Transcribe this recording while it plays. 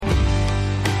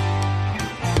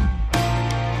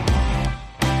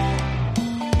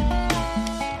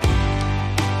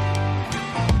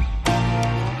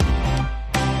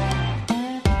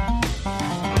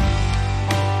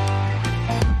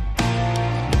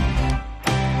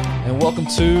welcome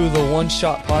to the One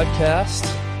Shot Podcast.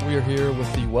 We are here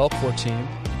with the Wellcore team,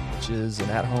 which is an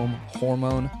at-home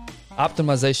hormone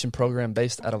optimization program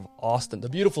based out of Austin, the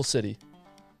beautiful city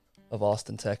of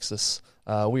Austin, Texas.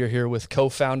 We are here with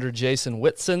co-founder Jason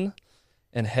Whitson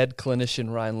and head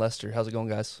clinician Ryan Lester. How's it going,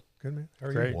 guys? Good, man. How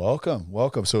are Great. you?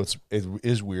 Welcome. So it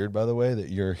is weird, by the way, that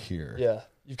you're here. Yeah.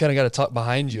 You've kind of got to talk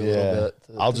behind you a little bit.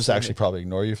 I'll just actually probably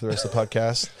ignore you for the rest of the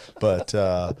podcast.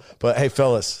 But hey,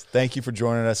 fellas, thank you for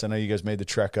joining us. I know you guys made the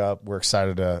trek up. We're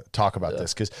excited to talk about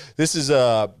this because this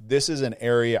is an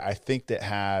area I think that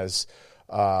has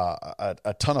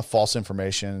a ton of false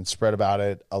information spread about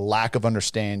it, a lack of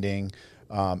understanding,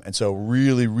 and so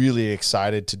really, really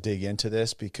excited to dig into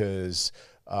this because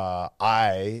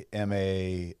I am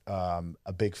a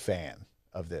big fan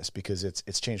of this because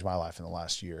it's changed my life in the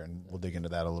last year, and we'll dig into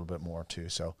that a little bit more too.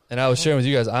 So, and I was sharing with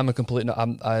you guys, I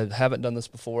haven't done this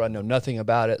before. I know nothing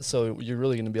about it, so you're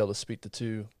really going to be able to speak to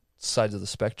two sides of the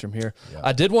spectrum here. Yeah.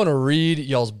 I did want to read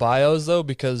y'all's bios though,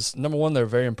 because number one, they're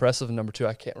very impressive, and number two,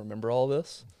 I can't remember all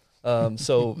this.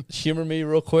 So humor me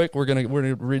real quick. We're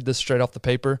gonna read this straight off the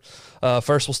paper.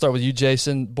 First, we'll start with you,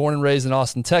 Jason. Born and raised in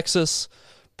Austin, Texas.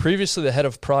 Previously the head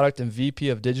of product and VP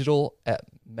of digital at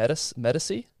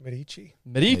Medici.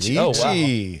 Oh, wow.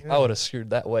 Yeah. I would have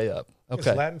screwed that way up. Okay.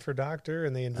 It's Latin for doctor,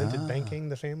 and they invented banking,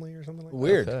 the family, or something like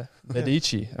Weird. that. Weird.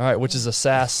 Medici. All right, which is a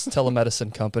SaaS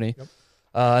telemedicine company. Yep.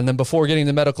 And then before getting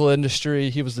the medical industry,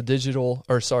 he was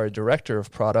the director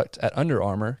of product at Under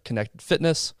Armour Connected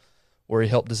Fitness, where he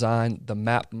helped design the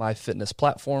Map My Fitness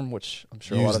platform, which I'm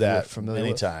sure a lot of you are familiar with.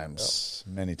 Many times.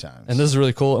 And this is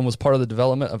really cool and was part of the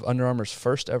development of Under Armour's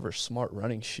first ever smart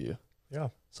running shoe. Yeah.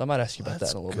 So I might ask you about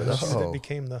that in a little bit. That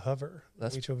became the Hover.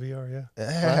 That's HOVR, yeah.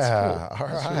 That's cool.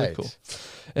 All right. That's really cool.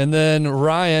 And then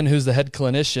Ryan, who's the head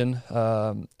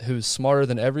clinician, who's smarter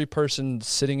than every person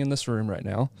sitting in this room right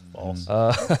now.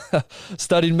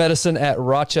 Studied medicine at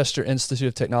Rochester Institute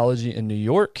of Technology in New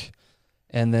York,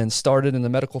 and then started in the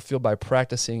medical field by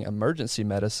practicing emergency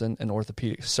medicine and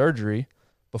orthopedic surgery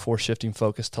before shifting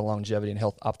focus to longevity and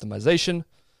health optimization.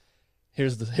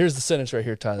 Here's the sentence right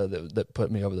here, Tyler, that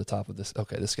put me over the top of this.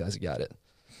 Okay, this guy's got it.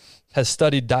 Has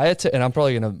studied diet, and I'm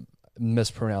probably going to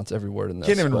mispronounce every word in this.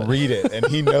 Can't even read it, and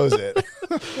he knows it.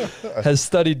 Has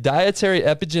studied dietary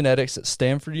epigenetics at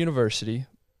Stanford University,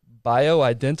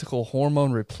 bioidentical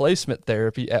hormone replacement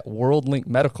therapy at WorldLink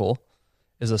Medical,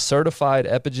 is a certified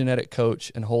epigenetic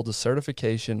coach, and holds a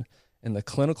certification in the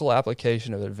clinical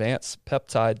application of advanced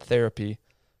peptide therapy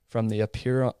from the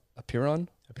Apiron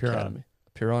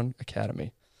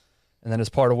Academy. And then as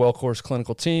part of Wellcore's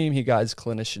clinical team, he guides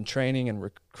clinician training and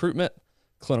recruitment,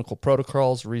 clinical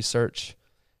protocols, research,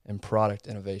 and product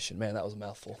innovation. Man, that was a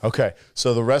mouthful. Okay,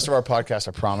 so the rest of our podcast,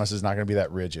 I promise, is not going to be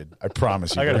that rigid. I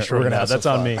promise you. I got to shorten that. That's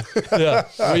on me. Yeah,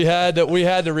 we had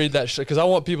to read that shit because I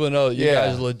want people to know that you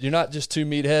guys, you're not just two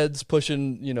meatheads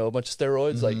pushing, a bunch of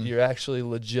steroids. Mm-hmm. Like, you're actually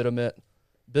legitimate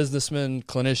businessmen,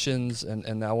 clinicians,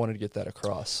 and I wanted to get that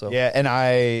across. So yeah, and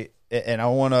I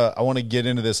want to get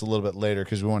into this a little bit later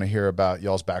because we want to hear about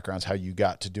y'all's backgrounds, how you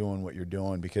got to doing what you're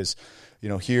doing, because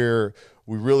here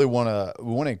we really want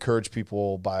to encourage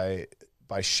people by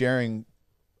sharing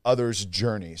others'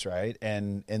 journeys, right?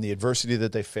 And the adversity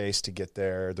that they face to get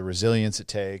there, the resilience it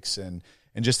takes, and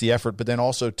just the effort. But then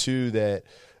also too that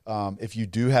if you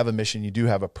do have a mission, you do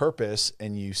have a purpose,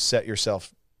 and you set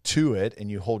yourself to it,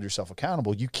 and you hold yourself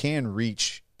accountable, you can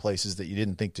reach places that you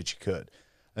didn't think that you could.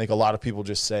 I think a lot of people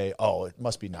just say, "Oh, it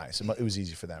must be nice. It was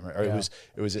easy for them, or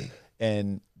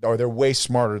or they're way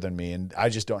smarter than me, and I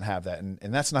just don't have that."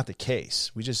 And that's not the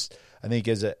case. I think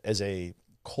as a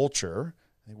culture,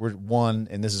 we're one,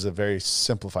 and this is a very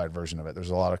simplified version of it. There's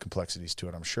a lot of complexities to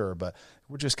it, I'm sure, but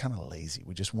we're just kind of lazy.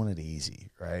 We just want it easy,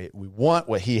 right? We want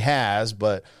what he has,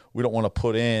 but we don't want to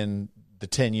put in the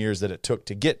 10 years that it took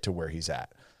to get to where he's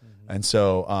at. And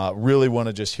so really want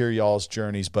to just hear y'all's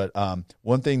journeys. But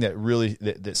one thing that really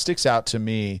that sticks out to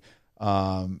me,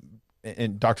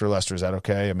 and Dr. Lester, is that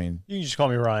okay? I mean, you can just call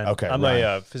me Ryan. Okay, I'm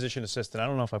Ryan. a physician assistant. I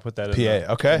don't know if I put that in PA.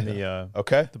 In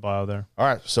the bio there. All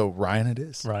right, so Ryan it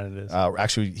is. Ryan it is.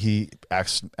 Actually, he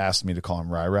asked me to call him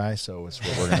Rai, so it's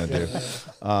what we're going to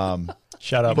do.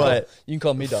 Shout out. But you can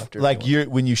call me doctor. Like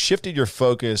when you shifted your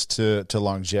focus to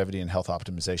longevity and health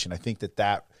optimization, I think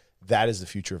that is the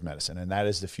future of medicine, and that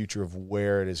is the future of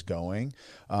where it is going,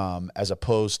 as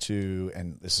opposed to,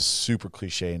 and this is super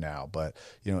cliche now, but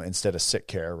instead of sick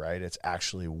care, right, it's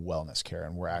actually wellness care,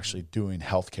 and we're actually doing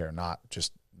health care, not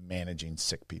just managing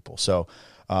sick people. So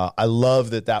I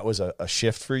love that was a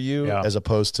shift for you, as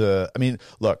opposed to, I mean,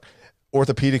 look,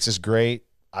 orthopedics is great.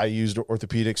 I used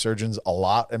orthopedic surgeons a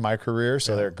lot in my career,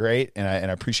 so they're great, and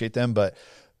I appreciate them, but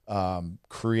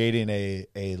creating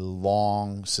a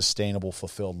long, sustainable,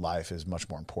 fulfilled life is much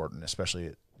more important, especially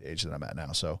at the age that I'm at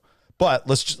now. So, but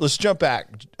let's jump back,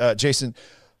 Jason.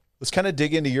 Let's kind of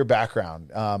dig into your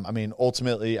background. I mean,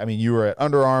 ultimately, you were at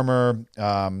Under Armour.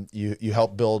 You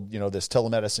helped build, this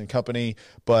telemedicine company.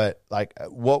 But like,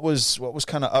 what was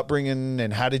kind of upbringing,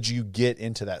 and how did you get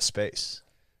into that space?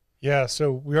 Yeah,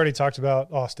 so we already talked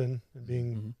about Austin and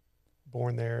being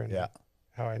born there, and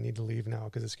how I need to leave now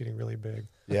because it's getting really big.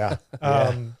 Yeah.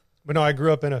 But no, I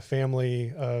grew up in a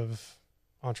family of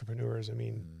entrepreneurs. I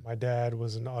mean, my dad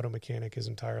was an auto mechanic his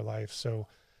entire life, so.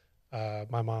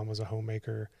 My mom was a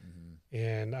homemaker,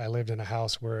 and I lived in a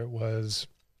house where it was,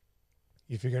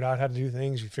 you figured out how to do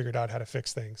things, you figured out how to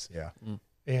fix things. Yeah.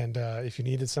 And if you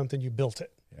needed something, you built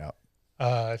it. Yeah.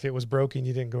 If it was broken,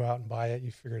 you didn't go out and buy it,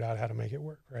 you figured out how to make it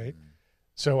work, right?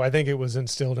 So I think it was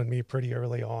instilled in me pretty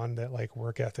early on that like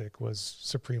work ethic was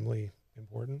supremely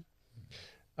important.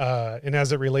 And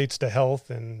as it relates to health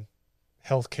and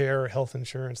healthcare, health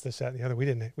insurance, this, that, and the other, we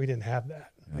didn't have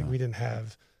that. Like we didn't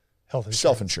have health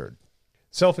insurance.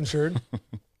 Self-insured,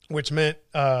 which meant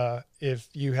if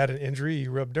you had an injury,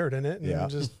 you rubbed dirt in it and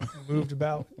just moved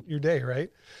about your day, right?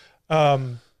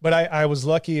 But I was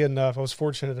lucky enough, I was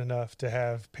fortunate enough to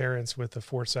have parents with the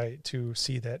foresight to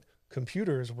see that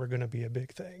computers were going to be a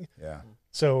big thing. Yeah.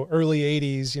 So early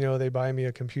 80s, they buy me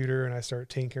a computer and I start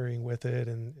tinkering with it,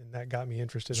 and that got me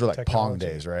interested Those in were like technology. Pong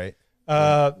days, right?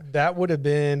 That would have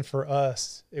been for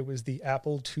us. It was the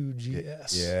Apple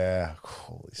IIGS. Yeah.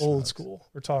 Holy old smokes. school.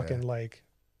 We're talking like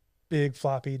big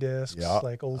floppy disks,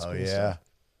 like old school stuff. Yeah.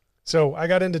 So I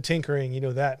got into tinkering,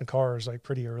 that in cars like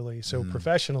pretty early. So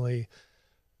professionally,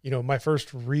 my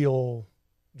first real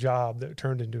job that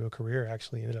turned into a career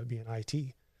actually ended up being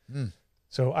IT.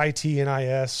 So IT and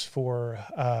IS for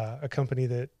a company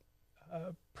that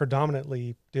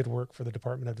predominantly did work for the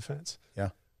Department of Defense.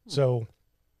 Yeah. So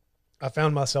I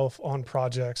found myself on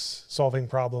projects solving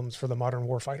problems for the modern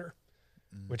warfighter,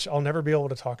 which I'll never be able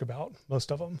to talk about,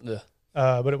 most of them. Yeah.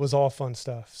 But it was all fun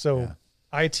stuff. So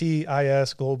IT,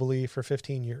 IS globally for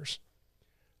 15 years.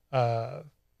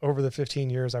 Over the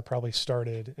 15 years, I probably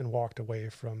started and walked away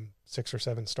from 6 or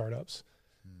 7 startups.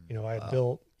 I had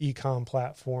built e-com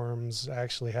platforms. I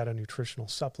actually had a nutritional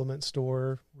supplement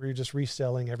store where you're just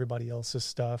reselling everybody else's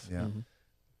stuff. Yeah.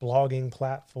 Blogging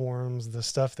platforms, the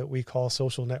stuff that we call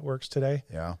social networks today.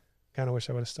 Yeah. Kind of wish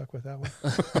I would have stuck with that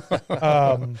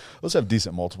one. Those have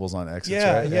decent multiples on exits,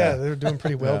 yeah, right? Yeah, they're doing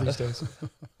pretty well these days.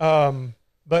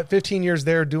 But 15 years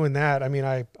there doing that,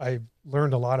 I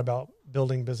learned a lot about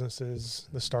building businesses,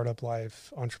 the startup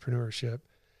life, entrepreneurship.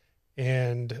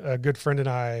 And a good friend and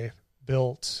I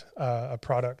built a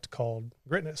product called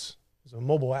Gritness. It was a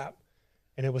mobile app,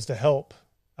 and it was to help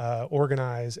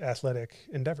organize athletic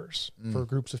endeavors for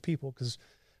groups of people. Because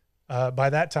by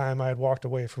that time, I had walked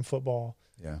away from football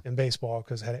and baseball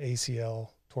because I had an ACL,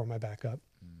 tore my back up.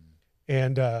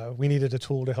 And we needed a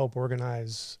tool to help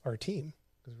organize our team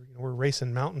because we're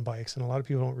racing mountain bikes, and a lot of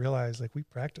people don't realize like we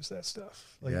practice that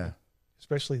stuff,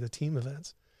 especially the team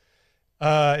events.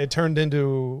 It turned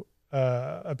into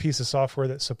a piece of software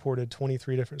that supported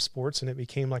 23 different sports, and it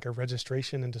became like a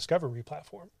registration and discovery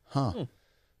platform.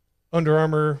 Under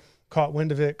Armour caught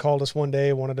wind of it, called us one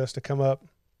day, wanted us to come up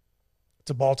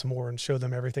to Baltimore and show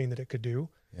them everything that it could do.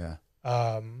 Yeah.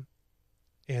 And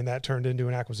that turned into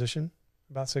an acquisition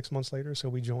about 6 months later. So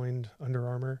we joined Under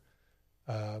Armour.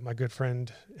 My good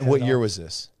friend. What year was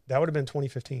this? That would have been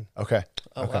 2015. Okay.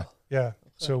 Oh, okay. wow. Yeah.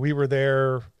 So we were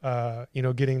there,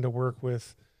 getting to work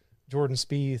with Jordan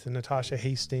Spieth and Natasha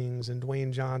Hastings and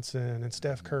Dwayne Johnson and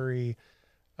Steph Curry,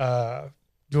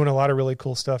 doing a lot of really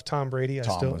cool stuff. Tom Brady,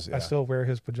 I still wear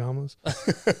his pajamas.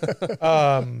 But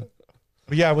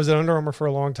yeah, I was at Under Armour for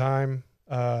a long time.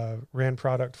 Ran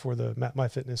product for the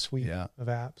MyFitness suite of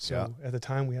apps. So at the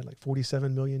time we had like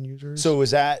 47 million users. So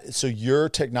so your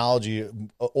technology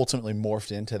ultimately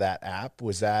morphed into that app?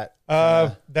 Was that?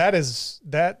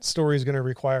 That story is going to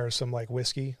require some like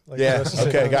whiskey.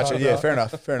 Okay. Gotcha. Yeah. Fair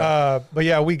enough. But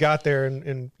yeah, we got there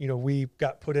and we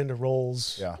got put into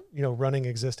roles, running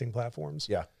existing platforms.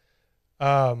 Yeah.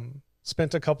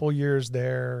 Spent a couple years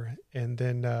there and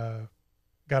then,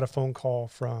 got a phone call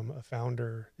from a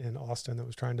founder in Austin that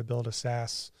was trying to build a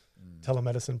SaaS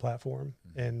telemedicine platform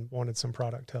and wanted some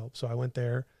product help. So I went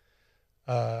there.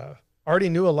 Already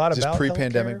knew a lot about this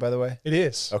pre-pandemic, healthcare. By the way? It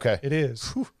is. Okay. It is.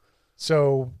 Whew.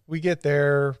 So we get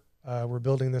there. We're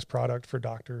building this product for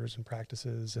doctors and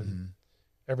practices, and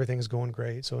everything is going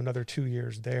great. So another 2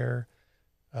 years there.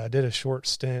 Did a short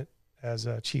stint as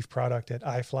a chief product at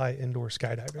iFly Indoor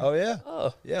Skydiving. Oh, yeah.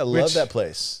 Oh, yeah. Love that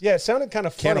place. Yeah, it sounded kind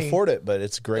of funny. Can't afford it, but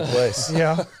it's a great place.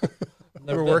 Yeah.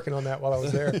 We were working on that while I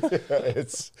was there.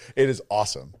 It is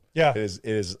awesome. Yeah. It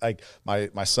is like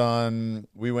my son,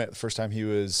 we went the first time he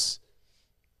was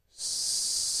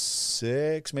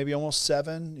 6, maybe almost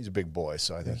 7. He's a big boy,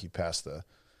 so I think he passed the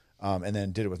and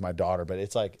then did it with my daughter. But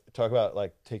it's like, talk about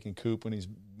like taking Coop when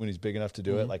he's big enough to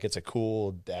do it. Like, it's a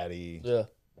cool daddy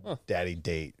daddy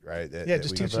date, right?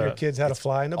 Just teaching your kids how to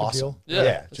fly, no big deal.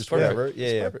 Yeah, just whatever.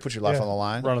 Yeah, put your life on the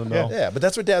line. Run of the mill. Yeah, but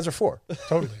that's what dads are for.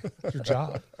 Totally. It's your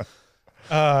job.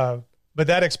 But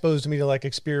that exposed me to like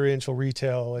experiential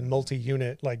retail and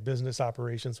multi-unit like business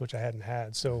operations, which I hadn't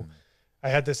had. So I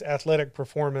had this athletic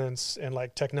performance and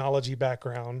like technology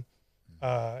background.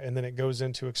 And then it goes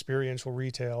into experiential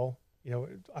retail. You know,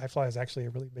 iFly is actually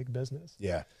a really big business.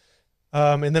 Yeah.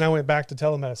 And then I went back to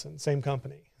telemedicine, same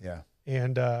company. Yeah.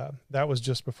 And that was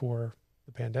just before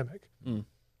the pandemic.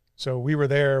 So we were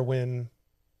there when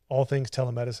all things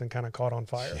telemedicine kind of caught on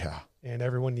fire. Yeah. And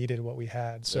everyone needed what we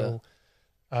had. So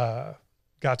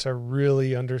got to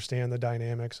really understand the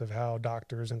dynamics of how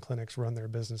doctors and clinics run their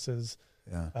businesses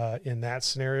in that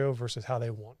scenario versus how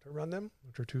they want to run them,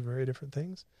 which are two very different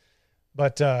things.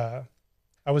 But I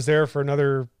was there for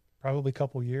another probably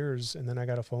couple years, and then I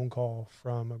got a phone call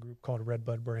from a group called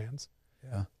Redbud Brands.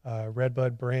 Yeah.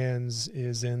 Redbud Brands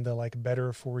is in the like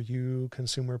better for you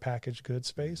consumer packaged goods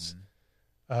space.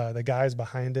 The guys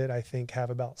behind it, I think, have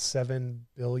about $7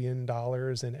 billion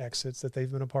in exits that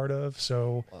they've been a part of.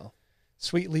 So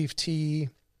Sweet Leaf Tea,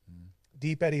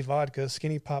 Deep Eddy Vodka,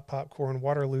 Skinny Pop Popcorn,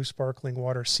 Waterloo Sparkling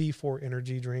Water, C4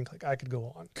 Energy Drink. Like, I could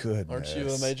go on. Aren't you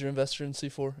a major investor in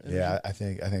C4 Energy? Yeah, I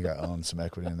think I own some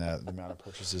equity in that, the amount of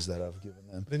purchases that I've given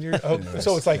them. Then you're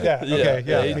so it's like that. Okay,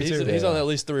 yeah, me too. He's on at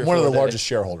least 3 or 4 One of the largest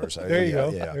shareholders. There you go.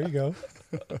 Yeah. There you go.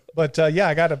 But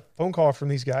I got a phone call from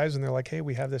these guys, and they're like, "Hey,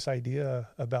 we have this idea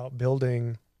about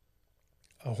building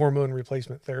a hormone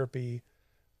replacement therapy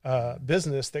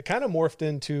business that kind of morphed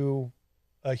into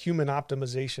a human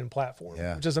optimization platform,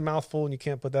 which is a mouthful, and you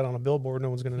can't put that on a billboard. No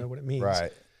one's going to know what it means."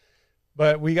 Right.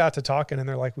 But we got to talking, and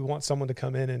they're like, "We want someone to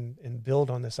come in and build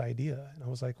on this idea." And I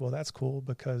was like, "Well, that's cool,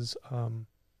 because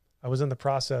I was in the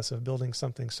process of building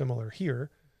something similar here,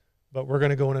 but we're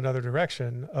going to go in another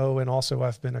direction. Oh, and also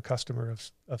I've been a customer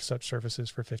of such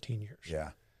services for 15 years.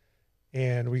 Yeah.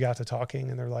 And we got to talking,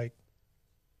 and they're like,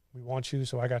 "We want you."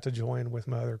 So I got to join with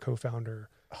my other co-founder,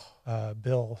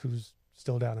 Bill, who's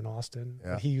still down in Austin.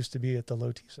 Yeah. He used to be at the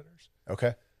Low T Centers.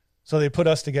 Okay. So they put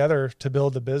us together to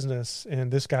build the business,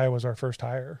 and this guy was our first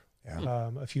hire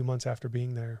a few months after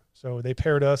being there. So they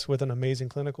paired us with an amazing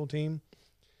clinical team,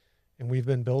 and we've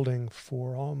been building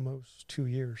for almost 2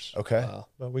 years. Okay.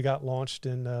 But we got launched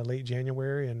in late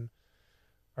January, and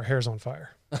our hair's on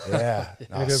fire. Yeah. In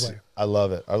a good way. I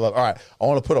love it. All right. I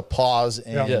want to put a pause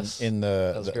in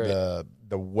the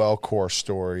Wellcore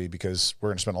story, because we're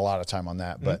going to spend a lot of time on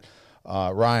that. But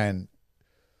Ryan,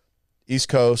 East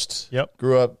Coast. Yep.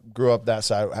 Grew up that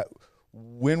side.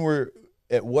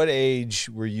 At what age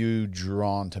were you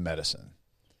drawn to medicine?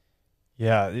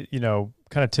 Yeah,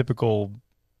 kind of typical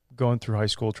going through high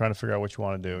school, trying to figure out what you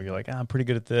want to do. You're like, I'm pretty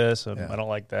good at this. I don't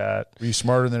like that. Were you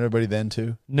smarter than everybody then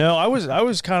too? No, I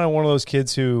was kind of one of those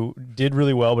kids who did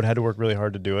really well, but had to work really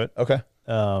hard to do it. Okay.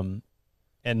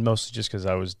 And mostly just because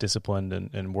I was disciplined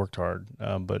and worked hard,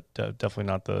 but definitely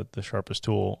not the sharpest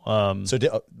tool. So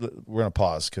we're going to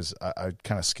pause, because I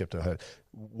kind of skipped ahead.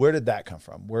 Where did that come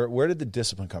from? Where did the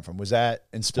discipline come from? Was that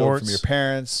instilled from your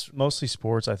parents? Mostly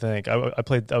sports, I think. I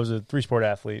was a 3-sport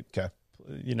athlete. Okay.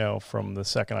 From the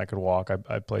second I could walk,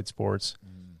 I played sports.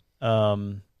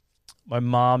 My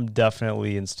mom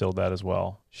definitely instilled that as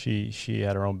well. She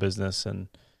had her own business, and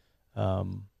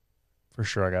for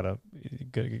sure I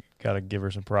gotta give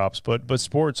her some props. But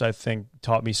sports, I think,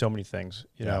 taught me so many things.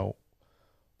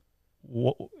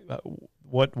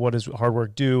 What does hard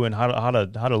work do, and how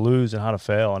to lose, and how to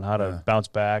fail, and how to bounce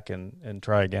back and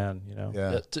try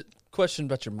again. Question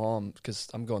about your mom, because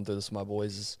I'm going through this with my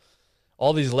boys. Is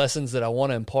all these lessons that I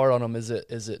want to impart on them, is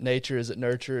it nature? Is it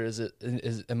nurture?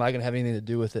 Am I going to have anything to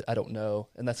do with it? I don't know.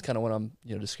 And that's kind of what I'm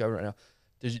discovering right now.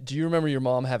 Do you remember your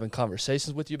mom having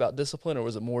conversations with you about discipline, or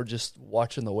was it more just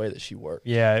watching the way that she worked?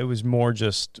 Yeah, it was more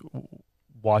just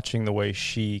watching the way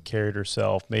she carried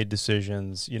herself, made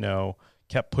decisions,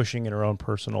 kept pushing in her own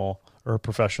personal or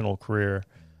professional career.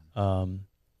 And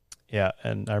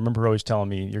I remember her always telling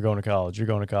me, you're going to college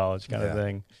kind of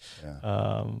thing.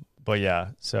 Yeah. But yeah,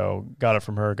 so got it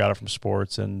from her, got it from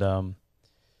sports, and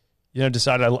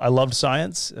decided I loved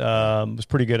science, was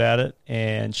pretty good at it,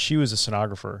 and she was a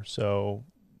sonographer, so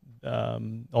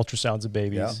ultrasounds of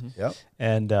babies. Yep.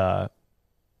 And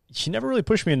she never really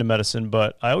pushed me into medicine,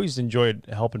 but I always enjoyed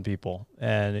helping people,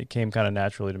 and it came kind of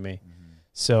naturally to me.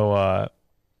 So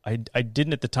I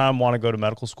didn't at the time want to go to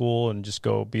medical school and just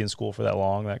go be in school for that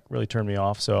long. That really turned me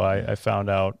off. So I found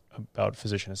out about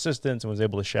physician assistants and was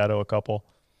able to shadow a couple.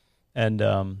 And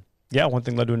one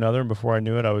thing led to another. And before I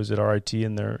knew it, I was at RIT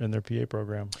in their PA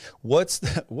program. What's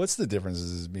the difference? This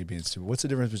is me being stupid. What's the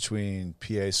difference between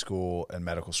PA school and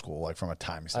medical school, like from a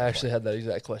time standpoint? I actually had that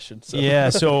exact question. So. Yeah.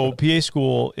 So PA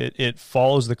school, it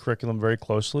follows the curriculum very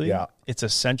closely. Yeah. It's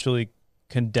essentially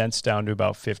condensed down to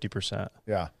about 50%.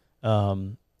 Yeah.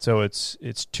 So it's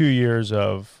 2 years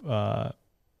of,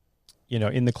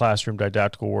 in the classroom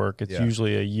didactical work. It's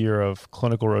usually a year of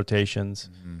clinical rotations,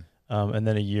 and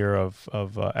then a year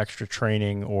of extra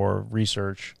training or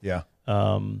research. Yeah.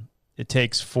 It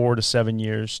takes 4 to 7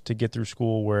 years to get through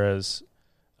school, whereas,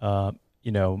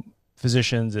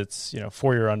 physicians, it's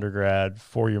 4-year undergrad,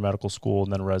 4-year medical school,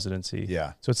 and then residency.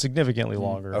 Yeah. So it's significantly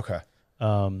longer. Okay.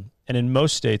 And in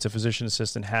most states, a physician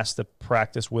assistant has to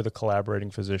practice with a collaborating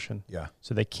physician. Yeah.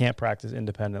 So they can't practice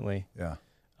independently. Yeah.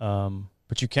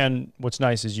 But you can. What's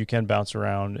nice is you can bounce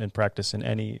around and practice in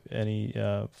any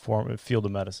field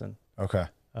of medicine. Okay.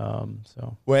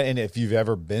 So. Well, and if you've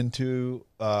ever been to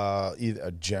either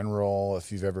a general,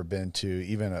 if you've ever been to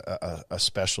even a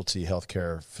specialty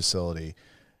healthcare facility,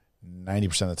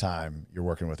 90% of the time you're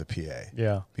working with a PA.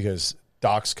 Yeah. Because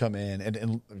docs come in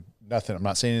and nothing, I'm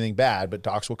not saying anything bad, but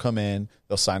docs will come in,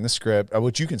 they'll sign the script,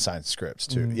 which you can sign scripts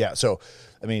too. Mm-hmm. Yeah. So,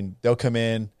 I mean, they'll come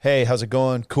in, hey, how's it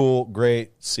going? Cool.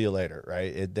 Great. See you later.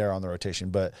 Right. They're on the rotation,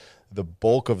 but the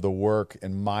bulk of the work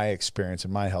in my experience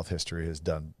and my health history has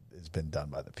been done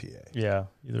by the PA. Yeah.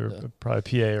 Either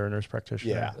probably PA or a nurse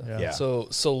practitioner. Yeah. So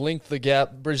bridge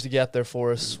the gap there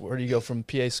for us. Where do you go from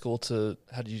PA school to,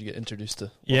 how did you get introduced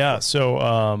to? Yeah.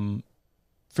 So,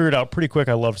 figured out pretty quick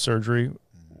I loved surgery,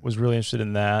 was really interested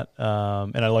in that,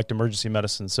 and I liked emergency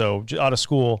medicine. So out of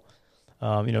school,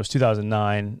 it was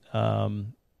 2009,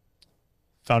 found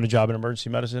a job in emergency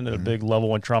medicine at a big level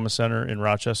 1 trauma center in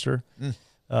Rochester.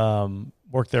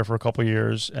 Worked there for a couple of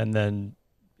years, and then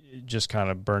it just kind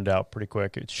of burned out pretty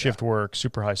quick. It's shift work,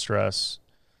 super high stress.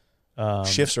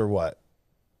 Shifts are what?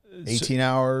 18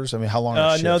 hours? I mean, how long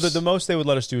are shifts? No, the most they would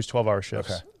let us do is 12-hour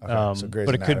shifts. Okay. So Grey's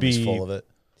but it could Anatomy's be full of it.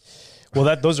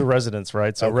 Well, those are residents,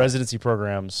 right? So residency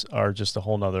programs are just a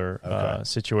whole nother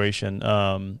situation.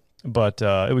 But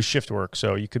it was shift work,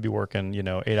 so you could be working,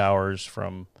 8 hours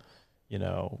from,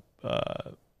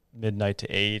 midnight to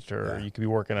 8, or you could be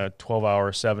working a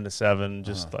 12-hour 7 to 7.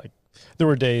 Just like there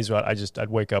were days where I'd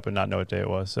wake up and not know what day it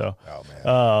was. So,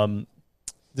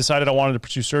 decided I wanted to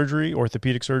pursue surgery,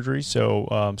 orthopedic surgery.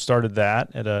 So started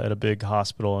that at a big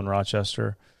hospital in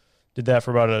Rochester. Did that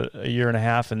for about a year and a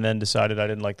half, and then decided I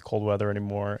didn't like the cold weather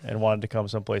anymore and wanted to come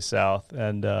someplace south.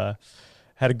 And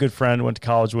had a good friend went to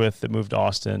college with that moved to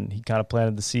Austin. He kind of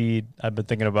planted the seed. I've been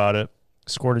thinking about it.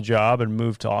 Scored a job and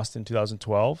moved to Austin in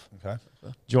 2012. Okay.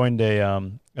 Joined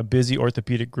a busy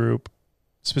orthopedic group.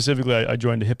 Specifically, I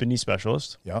joined a hip and knee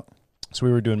specialist. Yeah. So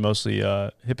we were doing mostly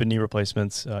hip and knee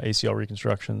replacements, ACL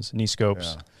reconstructions, knee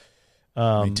scopes.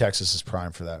 Yeah. Texas is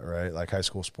prime for that, right? Like high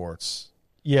school sports.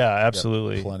 Yeah,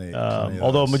 absolutely. Plenty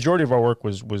although a majority of our work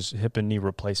was hip and knee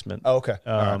replacement. Oh, okay.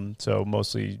 So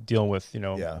mostly dealing with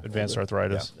advanced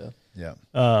arthritis. Yeah.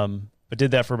 But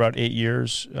did that for about 8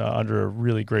 years under a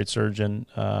really great surgeon,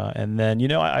 and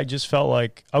then I just felt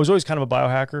like I was always kind of a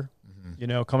biohacker.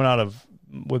 Coming out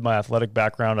with my athletic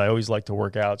background, I always liked to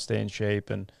work out, stay in shape,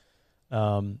 and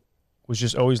was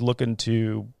just always looking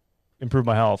to improve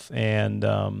my health, and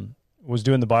was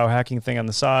doing the biohacking thing on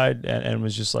the side, and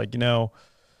was just like,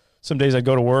 some days I'd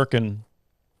go to work and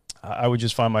I would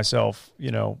just find myself,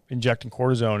 injecting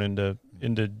cortisone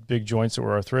into big joints that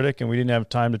were arthritic, and we didn't have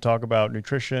time to talk about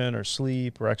nutrition or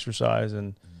sleep or exercise.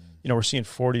 And, we're seeing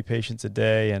 40 patients a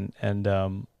day, and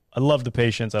I love the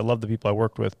patients. I love the people I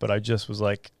worked with, but I just was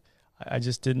like, I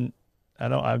just feel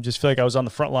like I was on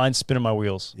the front line spinning my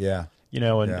wheels. Yeah.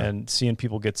 And seeing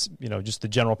people get, just the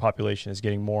general population is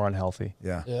getting more unhealthy.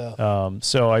 Yeah. Yeah.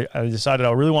 So I decided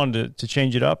I really wanted to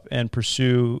change it up and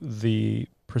pursue the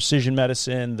precision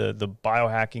medicine, the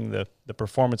biohacking, the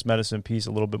performance medicine piece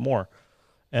a little bit more.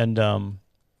 And,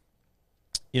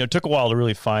 it took a while to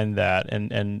really find that.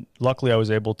 And luckily I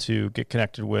was able to get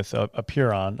connected with a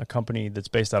Puron, a company that's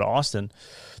based out of Austin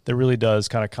that really does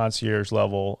kind of concierge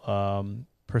level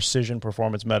precision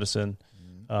performance medicine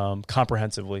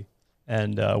comprehensively.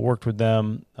 And worked with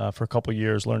them for a couple of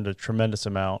years, learned a tremendous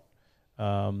amount,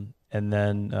 and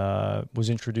then was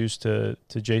introduced to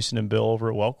Jason and Bill over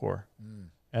at Wellcore.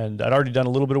 And I'd already done a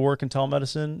little bit of work in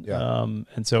telemedicine,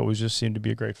 and so it seemed to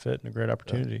be a great fit and a great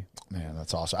opportunity. Man,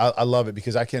 that's awesome. I love it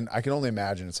because I can only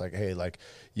imagine. It's like, hey, like,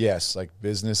 yes, like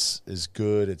business is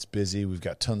good, it's busy, we've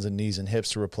got tons of knees and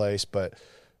hips to replace, but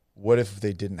what if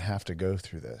they didn't have to go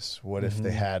through this? What if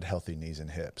they had healthy knees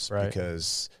and hips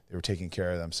because they were taking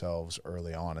care of themselves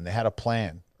early on and they had a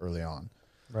plan early on?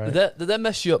 Right. Did that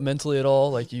mess you up mentally at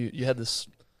all? Like you had this,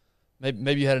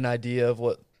 maybe you had an idea of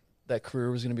what that career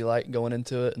was going to be like going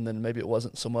into it, and then maybe it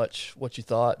wasn't so much what you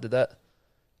thought. Did that?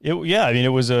 Yeah, I mean, it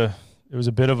was a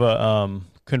bit of a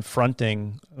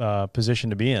confronting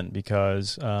position to be in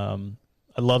because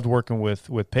I loved working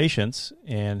with patients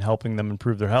and helping them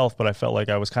improve their health, but I felt like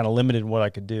I was kind of limited in what I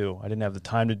could do. I didn't have the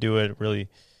time to do it. Really,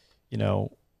 it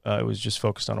was just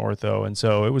focused on ortho, and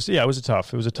so it was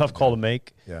a tough call to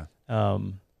make. Yeah.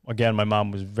 Again, my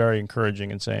mom was very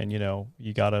encouraging and saying,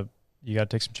 you gotta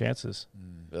take some chances.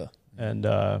 Yeah. And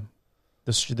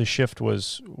the shift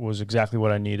was exactly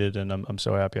what I needed, and I'm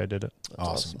so happy I did it.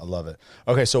 Awesome. I love it.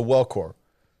 Okay, so Wellcore.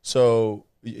 So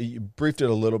you briefed it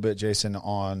a little bit, Jason,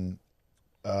 on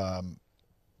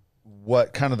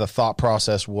what kind of the thought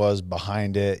process was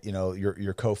behind it.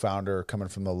 Your co-founder coming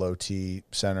from the Low T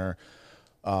Center,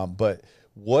 but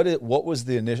what was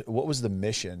the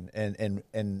mission,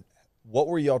 and what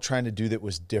were y'all trying to do that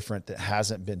was different that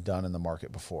hasn't been done in the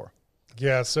market before?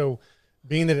 Yeah. So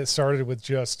being that it started with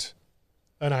just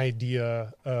an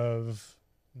idea of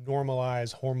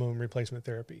normalized hormone replacement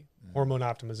therapy, hormone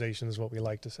optimization is what we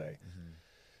like to say.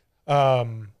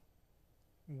 I'm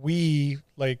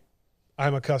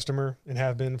a customer and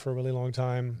have been for a really long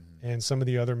time, and some of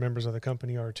the other members of the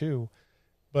company are too.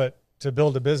 But to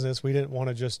build a business, we didn't want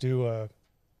to just do a,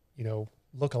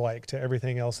 look-alike to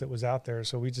everything else that was out there.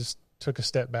 So we just took a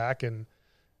step back and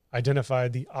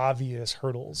identified the obvious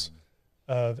hurdles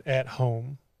of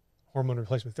at-home hormone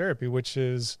replacement therapy, which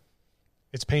is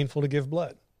it's painful to give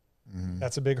blood.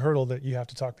 That's a big hurdle that you have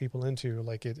to talk people into.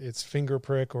 Like it's finger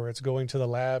prick, or it's going to the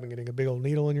lab and getting a big old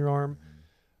needle in your arm.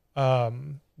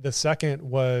 The second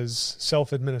was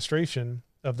self-administration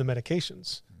of the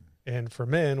medications. And for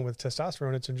men with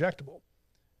testosterone, it's injectable.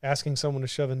 Asking someone to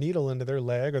shove a needle into their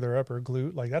leg or their upper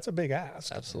glute, that's a big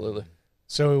ask. Absolutely.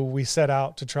 So we set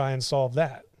out to try and solve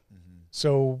that.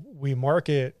 So we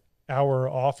market our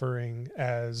offering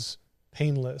as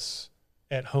painless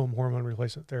at-home hormone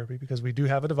replacement therapy because we do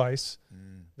have a device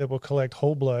that will collect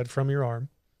whole blood from your arm.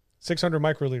 600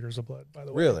 microliters of blood, by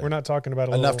the way. Really? We're not talking about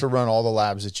enough to run all the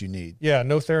labs that you need. Yeah,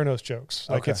 no Theranos jokes.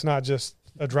 Okay. It's not just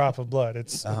a drop of blood.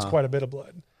 It's quite a bit of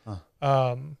blood.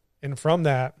 And from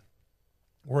that,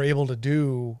 we're able to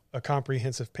do a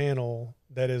comprehensive panel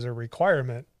that is a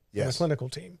requirement for the clinical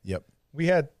team. Yep.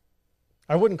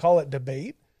 I wouldn't call it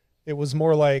debate. It was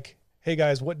more like, hey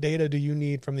guys, what data do you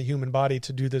need from the human body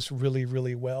to do this really,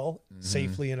 really well,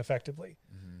 safely and effectively?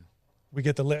 We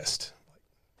get the list.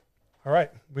 All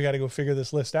right, we got to go figure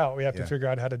this list out. We have to figure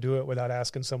out how to do it without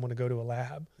asking someone to go to a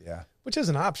lab. Yeah. Which is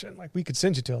an option. Like we could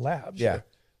send you to a lab. Yeah. Sure.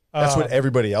 That's what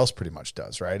everybody else pretty much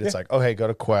does, right? It's like, oh, hey, go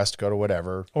to Quest, go to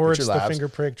whatever. Or it's the finger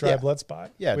prick, dry blood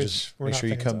spot. Yeah, just make sure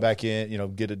you come back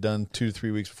in, get it done 2 to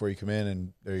 3 weeks before you come in,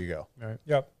 and there you go. All right.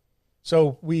 Yep.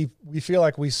 So we feel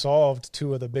like we solved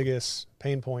 2 of the biggest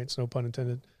pain points, no pun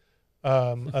intended,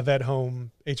 of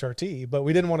at-home HRT, but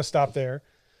we didn't want to stop there.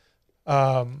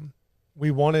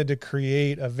 We wanted to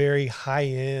create a very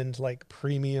high-end,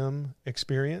 premium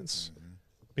experience.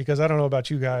 Because I don't know about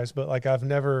you guys, but I've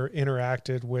never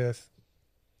interacted with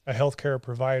a healthcare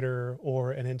provider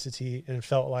or an entity and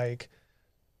felt like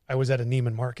I was at a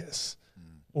Neiman Marcus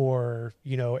or,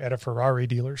 at a Ferrari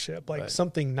dealership,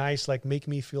 something nice, make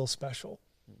me feel special.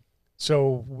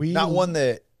 So not one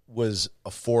that was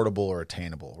affordable or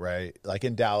attainable, right? Like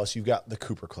in Dallas, you've got the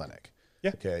Cooper Clinic.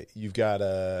 Yeah. Okay. You've got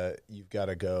to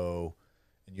go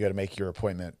and you got to make your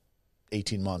appointment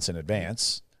 18 months in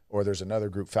advance. Or there's another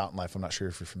group, Fountain Life. I'm not sure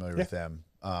if you're familiar with them.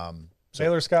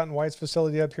 Baylor Scott and White's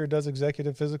facility up here does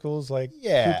executive physicals.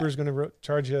 Cooper's going to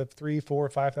charge you $3,000,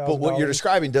 $4,000, $5,000. But what you're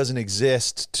describing doesn't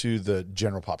exist to the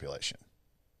general population.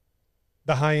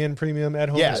 The high-end premium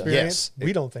at-home experience? Yes.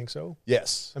 We don't think so.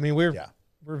 Yes. I mean, we're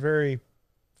very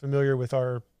familiar with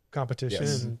our competition,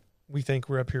 and we think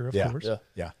we're up here, of course.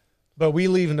 Yeah. But we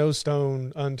leave no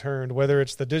stone unturned, whether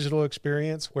it's the digital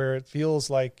experience where it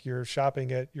feels like you're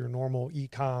shopping at your normal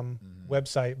e-com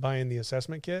website buying the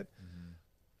assessment kit,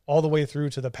 all the way through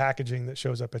to the packaging that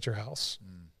shows up at your house.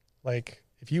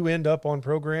 If you end up on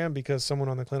program because someone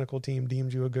on the clinical team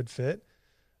deemed you a good fit,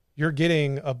 you're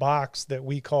getting a box that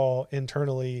we call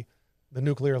internally the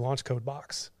nuclear launch code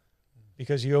box.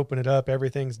 Because you open it up,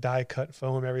 everything's die-cut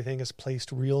foam, everything is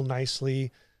placed real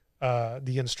nicely.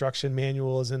 The instruction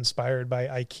manual is inspired by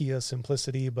IKEA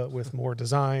simplicity, but with more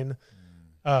design.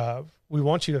 We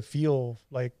want you to feel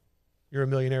like you're a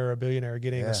millionaire or a billionaire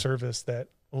getting a service that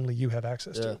only you have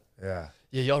access to.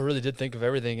 Yeah, y'all really did think of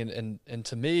everything. And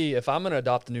to me, if I'm going to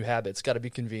adopt a new habit, it's got to be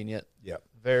convenient. Yep.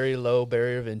 Very low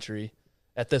barrier of entry.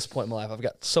 At this point in my life, I've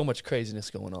got so much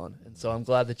craziness going on. And so I'm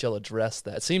glad that y'all addressed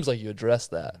that. It seems like you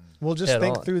addressed that. Well, just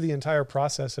think through the entire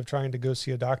process of trying to go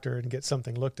see a doctor and get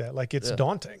something looked at. Like, it's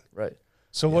daunting. Right.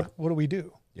 So what do we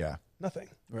do? Yeah. Nothing.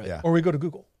 Right. Yeah. Or we go to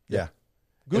Google. Yeah.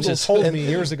 Google told me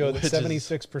years ago that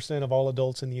 76% of all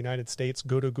adults in the United States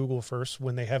go to Google first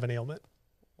when they have an ailment.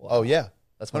 Wow. Oh, yeah.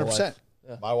 That's my 100%. wife.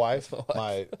 Yeah. My wife,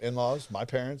 my in-laws, my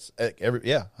parents,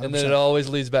 100%. And then it always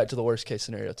leads back to the worst case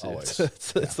scenario too. Always.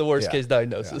 It's the worst case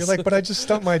diagnosis. You're like, but I just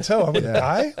stumped my toe. I'm gonna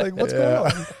die. Like, what's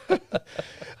going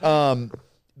on?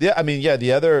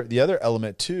 The other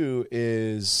element too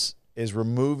is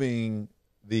removing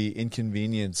the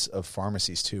inconvenience of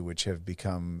pharmacies too, which have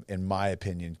become, in my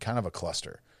opinion, kind of a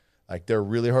cluster. Like, they're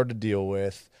really hard to deal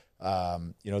with.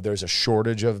 There's a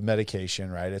shortage of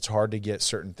medication, right? It's hard to get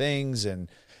certain things,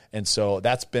 and so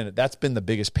that's been the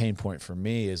biggest pain point for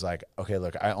me, is like, okay,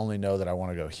 look, I only know that I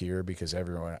want to go here because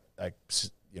everyone, like,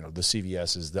 the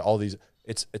CVS is all these,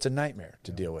 it's a nightmare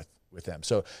to deal with them.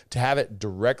 So to have it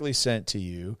directly sent to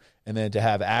you, and then to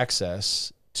have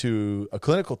access to a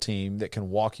clinical team that can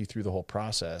walk you through the whole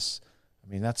process, I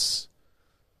mean, that's,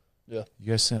 you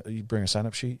guys, you bring a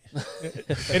sign-up sheet?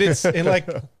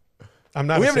 I'm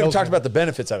not. We haven't even talked about the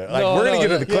benefits of it. Like, we're going to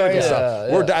get into the clinical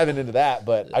stuff. We're diving into that,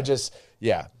 but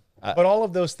But all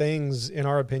of those things, in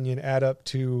our opinion, add up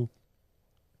to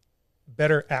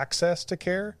better access to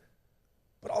care,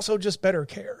 but also just better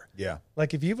care. Yeah.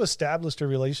 Like, if you've established a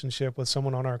relationship with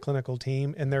someone on our clinical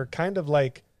team and they're kind of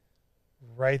like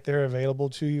right there available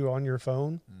to you on your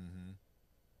phone,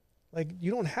 like,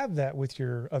 you don't have that with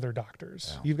your other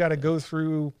doctors. You've got to go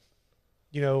through,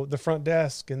 the front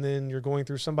desk, and then you're going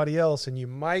through somebody else, and you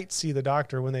might see the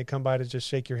doctor when they come by to just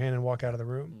shake your hand and walk out of the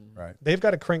room. Right. They've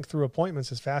got to crank through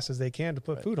appointments as fast as they can to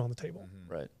put food on the table.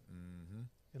 Right.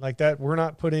 And like that, we're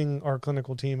not putting our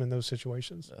clinical team in those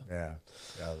situations. Yeah,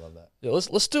 I love that. Yeah,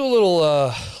 let's do a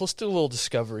little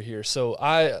discovery here. So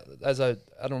I don't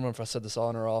remember if I said this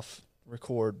on or off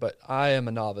record, but I am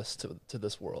a novice to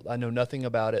this world. I know nothing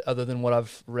about it other than what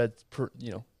I've read,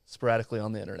 sporadically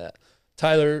on the internet.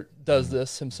 Tyler does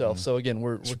this himself. So again,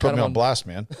 we're kind of on blast,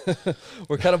 man.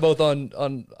 We're kind of both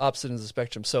on opposite ends of the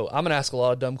spectrum. So I'm going to ask a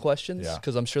lot of dumb questions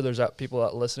because I'm sure there's people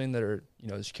out listening that are,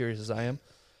 as curious as I am.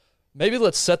 Maybe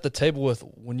let's set the table with,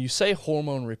 when you say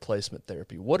hormone replacement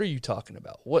therapy, what are you talking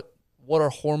about? What are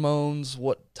hormones?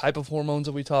 What type of hormones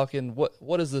are we talking?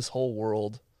 What is this whole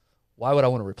world? Why would I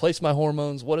want to replace my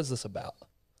hormones? What is this about?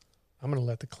 I'm going to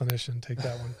let the clinician take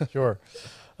that one. Sure.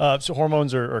 So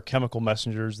hormones are chemical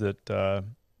messengers that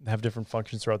have different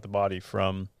functions throughout the body,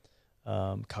 from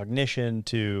cognition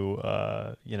to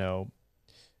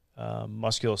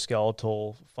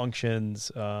musculoskeletal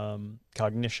functions,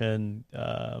 cognition,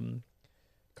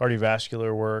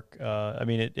 cardiovascular work.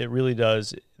 It really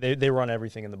does. They run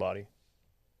everything in the body.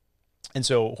 And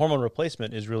so hormone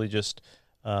replacement is really just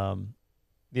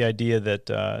the idea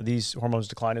that these hormones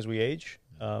decline as we age.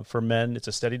 For men, it's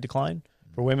a steady decline.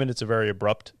 For women, it's a very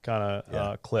abrupt kind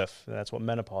of cliff. And that's what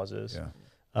menopause is.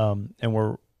 Yeah.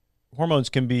 And hormones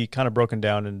can be kind of broken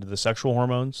down into the sexual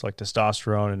hormones like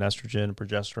testosterone and estrogen and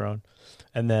progesterone,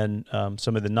 and then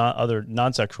some of the other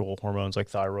non-sexual hormones like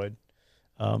thyroid.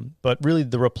 But really,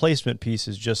 the replacement piece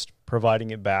is just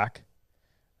providing it back.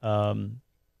 It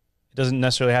doesn't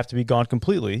necessarily have to be gone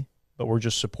completely, but we're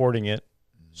just supporting it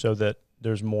so that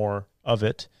there's more of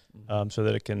it, so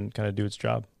that it can kind of do its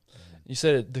job. You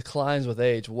said it declines with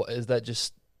age. What is that?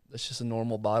 That's just a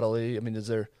normal bodily?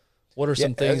 What are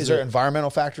some things? Is there environmental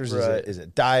factors? Right. Is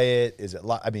it diet? Is it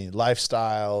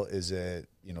lifestyle? Is it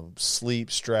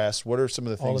sleep, stress? What are some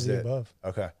of the things all of the above?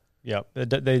 Okay. Yeah,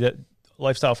 they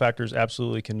lifestyle factors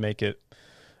absolutely can make it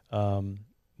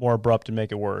more abrupt and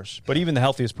make it worse. But even the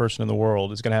healthiest person in the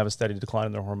world is going to have a steady decline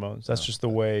in their hormones. That's just the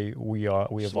way we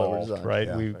evolved, right?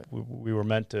 Yeah. We were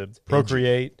meant to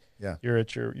procreate. Yeah. You're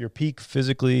at your peak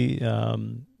physically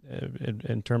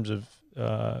in terms of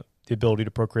the ability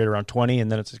to procreate around 20,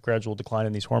 and then it's a gradual decline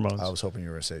in these hormones. I was hoping you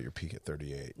were going to say at your peak at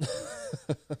 38.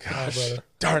 Gosh, brother.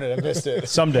 Darn it, I missed it.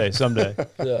 Someday.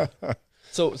 Yeah.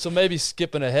 So maybe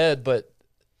skipping ahead, but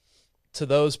to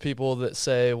those people that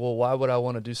say, well, why would I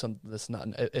want to do something that's not,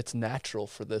 it's natural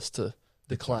for this to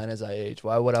decline as I age.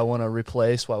 Why would I want to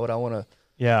replace? Why would I want to,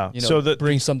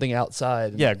 bring something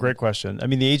outside? Yeah, great question.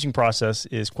 The aging process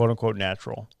is quote unquote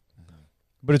natural,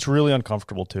 but it's really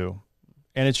uncomfortable too.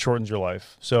 And it shortens your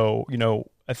life. So,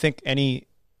 I think any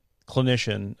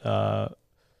clinician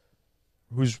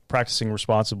who's practicing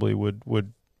responsibly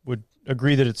would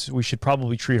agree that we should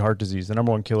probably treat heart disease, the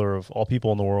number one killer of all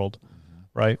people in the world,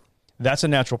 right? That's a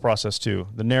natural process too.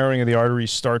 The narrowing of the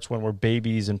arteries starts when we're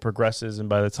babies and progresses. And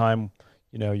by the time,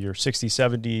 you're 60,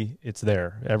 70, it's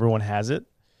there. Everyone has it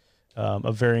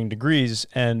of varying degrees.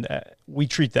 And we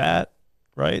treat that,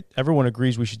 right? Everyone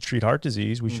agrees we should treat heart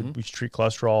disease. We should treat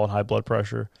cholesterol and high blood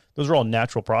pressure. Those are all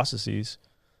natural processes.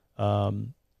 The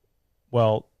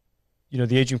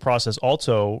aging process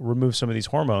also removes some of these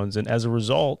hormones. And as a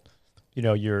result,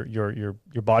 your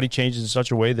body changes in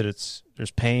such a way that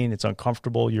there's pain, it's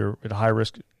uncomfortable, you're at a high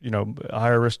risk, a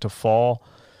higher risk to fall.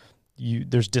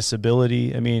 There's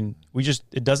disability. I mean,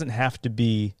 it doesn't have to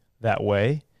be that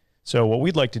way. So what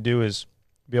we'd like to do is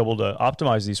be able to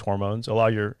optimize these hormones, allow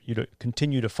you to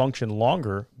continue to function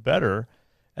longer, better.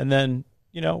 And then,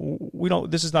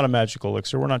 this is not a magical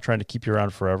elixir. We're not trying to keep you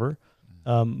around forever.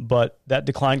 But that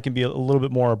decline can be a little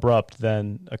bit more abrupt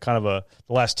than the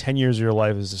last 10 years of your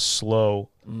life is a slow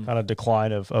kind of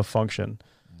decline of function.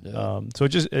 Yeah. So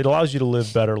it allows you to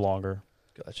live better longer.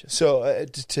 Gotcha. So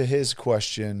to his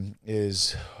question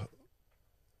is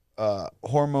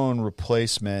hormone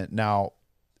replacement. Now,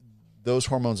 those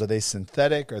hormones, are they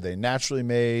synthetic? Are they naturally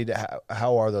made?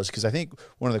 How are those? Because I think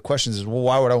one of the questions is, well,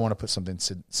 why would I want to put something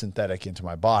synthetic into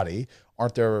my body?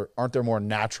 Aren't there more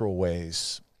natural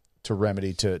ways to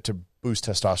remedy, to boost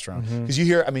testosterone? Because you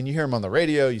hear them on the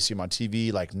radio, you see them on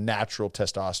TV, like natural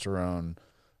testosterone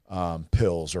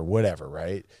pills or whatever,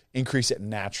 right? Increase it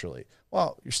naturally.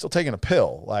 Well, you're still taking a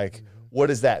pill. Like, what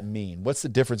does that mean? What's the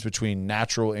difference between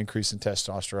natural increase in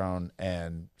testosterone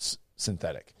and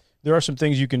synthetic? There are some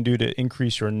things you can do to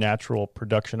increase your natural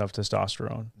production of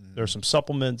testosterone. There are some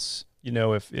supplements.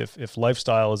 If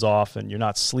lifestyle is off and you're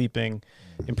not sleeping,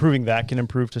 improving that can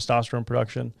improve testosterone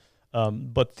production.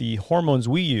 But the hormones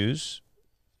we use,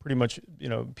 pretty much,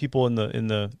 people in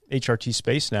the HRT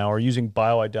space now are using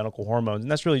bioidentical hormones. And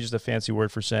that's really just a fancy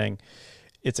word for saying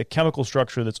it's a chemical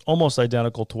structure that's almost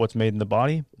identical to what's made in the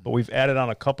body, but we've added on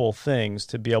a couple of things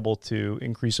to be able to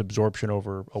increase absorption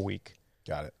over a week.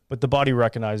 Got it. But the body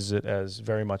recognizes it as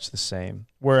very much the same.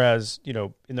 Whereas,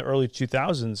 in the early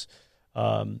 2000s,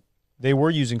 they were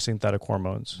using synthetic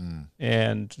hormones.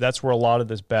 And that's where a lot of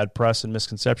this bad press and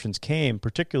misconceptions came,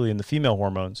 particularly in the female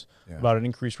hormones, about an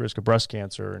increased risk of breast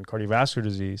cancer and cardiovascular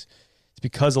disease. It's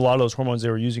because a lot of those hormones they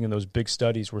were using in those big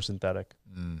studies were synthetic.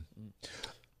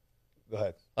 Go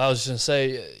ahead. I was just going to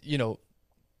say,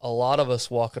 a lot of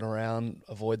us walking around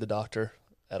avoid the doctor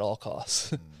at all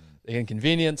costs. The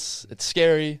inconvenience, it's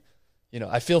scary.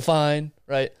 I feel fine,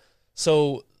 right?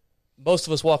 So most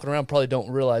of us walking around probably don't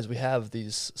realize we have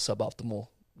these suboptimal,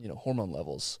 hormone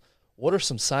levels. What are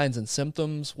some signs and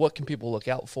symptoms? What can people look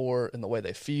out for in the way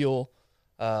they feel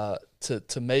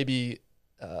to maybe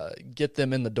get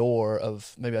them in the door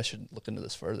of maybe I should look into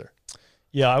this further?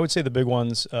 Yeah, I would say the big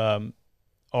ones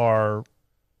are,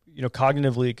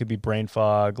 cognitively it could be brain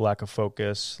fog, lack of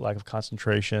focus, lack of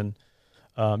concentration,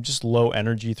 just low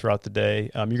energy throughout the day.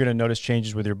 You're going to notice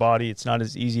changes with your body. It's not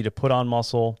as easy to put on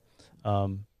muscle.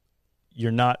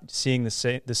 You're not seeing the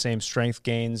same strength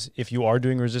gains. If you are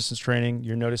doing resistance training,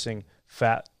 you're noticing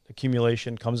fat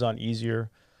accumulation comes on easier.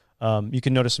 You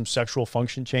can notice some sexual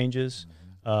function changes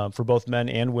for both men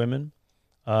and women.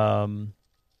 I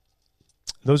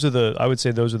would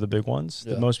say those are the big ones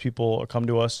that most people come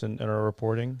to us and are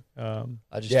reporting. I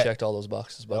just checked all those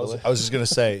boxes, by the way. I was just going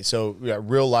to say, so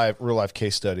real life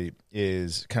case study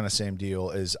is kind of same deal.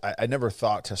 Is I never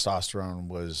thought testosterone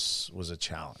was a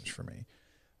challenge for me.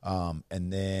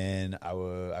 And then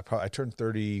I turned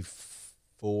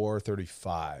 34,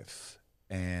 35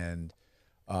 and,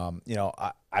 I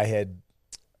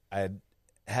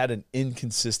had an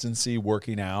inconsistency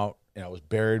working out and I was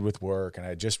buried with work and I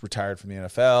had just retired from the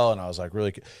NFL and I was like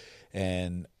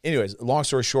and anyways, long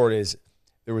story short is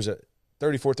there was a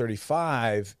 34,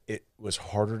 35. It was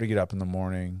harder to get up in the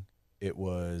morning. It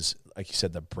was, like you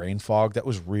said, the brain fog that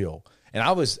was real. And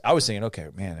I was thinking, okay,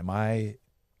 man, am I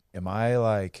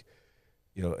like,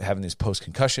 having these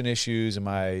post-concussion issues? Am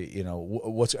I, and I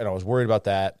was worried about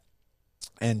that.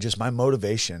 And just my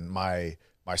motivation, my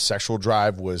sexual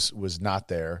drive was not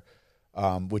there,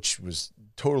 which was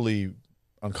totally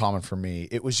uncommon for me.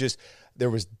 It was just, there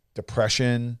was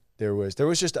depression. There was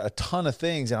just a ton of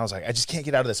things. And I was like, I just can't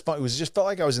get out of this funk. It just felt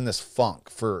like I was in this funk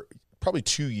for probably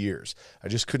 2 years. I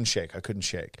just couldn't shake.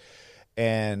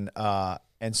 And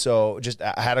so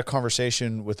I had a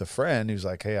conversation with a friend who's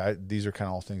like, hey, these are kind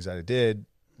of all things that I did.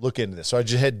 Look into this. So I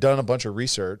just had done a bunch of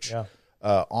research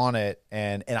on it.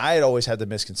 And I had always had the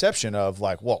misconception of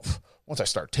like, well, once I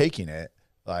start taking it,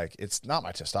 like it's not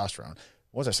my testosterone.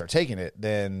 Once I start taking it,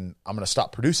 then I'm going to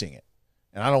stop producing it.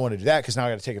 And I don't want to do that because now I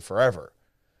got to take it forever.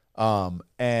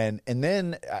 And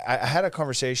then I had a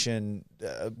conversation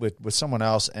with someone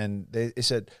else, and they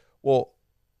said, well,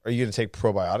 are you going to take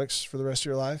probiotics for the rest of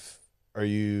your life? Are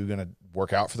you going to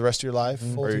work out for the rest of your life?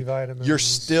 Multivitamins.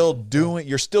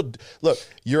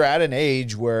 You're at an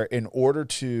age where in order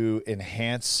to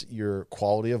enhance your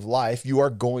quality of life, you are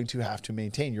going to have to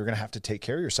maintain. You're going to have to take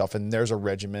care of yourself. And there's a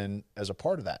regimen as a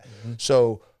part of that. Mm-hmm.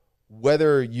 So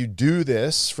whether you do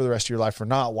this for the rest of your life or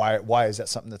not, why is that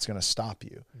something that's going to stop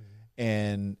you?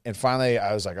 Mm-hmm. And finally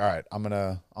I was like, all right, I'm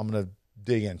going to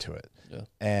dig into it.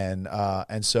 Yeah.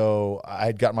 And so I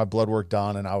had got my blood work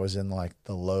done, and I was in like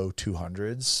the low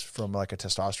 200s from like a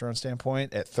testosterone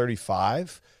standpoint at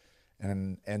 35.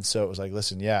 And so it was like,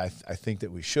 listen, yeah, I think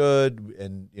that we should,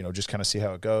 and, just kind of see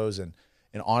how it goes. And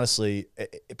honestly,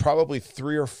 it probably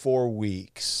 3 or 4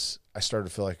 weeks, I started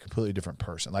to feel like a completely different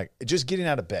person. Like just getting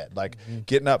out of bed, like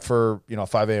getting up for, a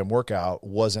 5 a.m. workout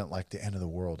wasn't like the end of the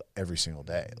world every single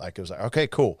day. Like it was like, okay,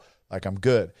 cool. Like I'm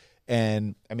good.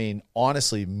 And I mean,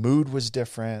 honestly, mood was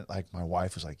different. Like my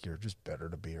wife was like, you're just better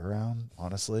to be around,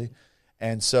 honestly.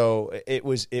 And so it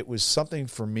was something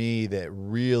for me that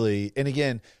really, and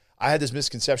again, I had this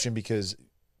misconception because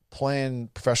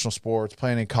playing professional sports,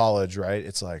 playing in college, right?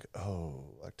 It's like, oh,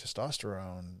 like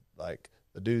testosterone, like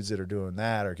the dudes that are doing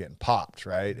that are getting popped,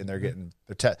 right? And they're getting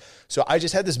so I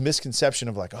just had this misconception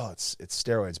of like, oh, it's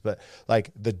steroids, but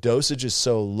like the dosage is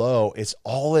so low, it's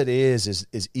all it is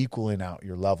equaling out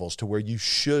your levels to where you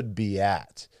should be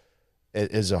at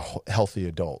as a healthy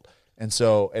adult. And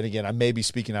so, and again, I may be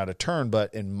speaking out of turn,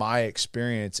 but in my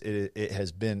experience, it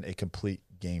has been a complete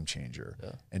game changer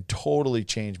and totally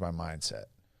changed my mindset.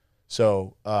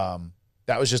 So,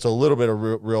 that was just a little bit of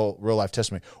real life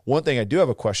testimony. One thing I do have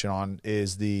a question on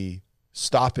is the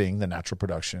stopping the natural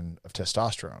production of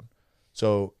testosterone.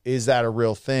 So is that a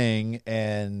real thing?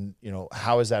 And,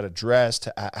 how is that addressed?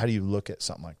 How do you look at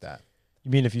something like that?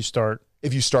 You mean if you start?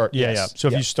 If you start, yeah, yes. yeah. So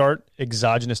if you start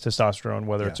exogenous testosterone,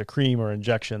 whether it's a cream or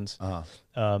injections,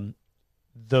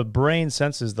 the brain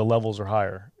senses the levels are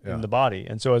higher in the body.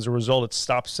 And so as a result, it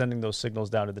stops sending those signals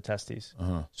down to the testes.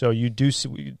 So you do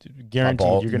see,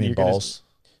 guaranteed you're going to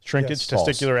shrinkage,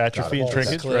 testicular atrophy and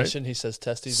shrinkage, Clinician, right? He says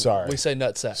testes. Sorry. We say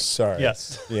nutsack. Sorry.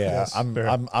 Yes. Yeah. Yes. I'm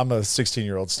a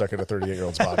 16-year-old stuck in a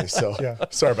 38-year-old's body. So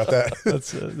sorry about that.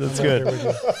 That's good.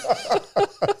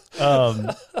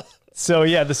 So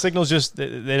yeah, the signals just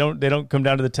they don't come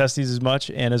down to the testes as much,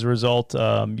 and as a result,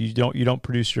 you don't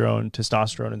produce your own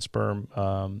testosterone and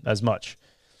sperm as much.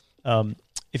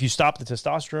 If you stop the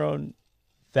testosterone,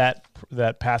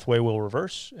 that pathway will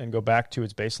reverse and go back to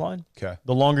its baseline. Okay.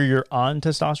 The longer you're on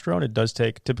testosterone, it does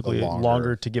take typically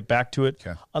longer to get back to it,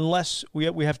 unless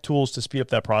we have tools to speed up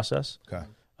that process. Okay.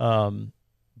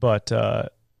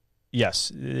 But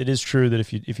yes, it is true that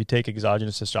if you take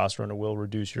exogenous testosterone, it will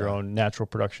reduce your own natural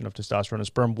production of testosterone and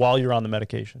sperm while you're on the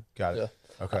medication. Got it.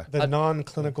 Yeah. Okay. The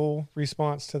non-clinical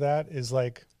response to that is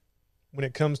like, when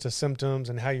it comes to symptoms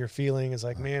and how you're feeling, is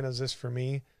like, man, is this for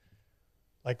me?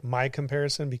 Like my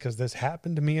comparison, because this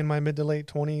happened to me in my mid to late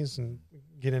 20s, and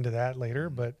get into that later.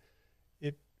 But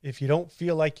if you don't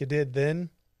feel like you did then,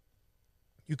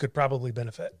 you could probably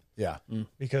benefit. Yeah.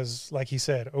 Because like he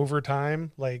said, over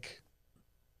time, like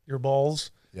your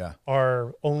balls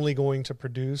are only going to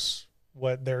produce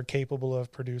what they're capable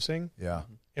of producing. Yeah.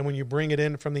 And when you bring it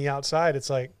in from the outside, it's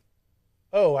like,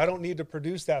 oh, I don't need to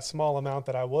produce that small amount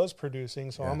that I was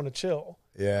producing, so I'm going to chill.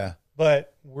 Yeah.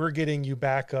 But we're getting you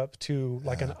back up to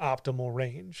like an optimal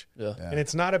range. Yeah. And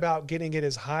it's not about getting it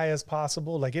as high as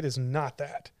possible. Like it is not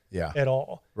that at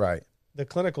all. Right. The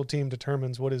clinical team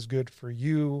determines what is good for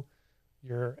you,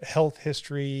 your health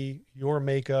history, your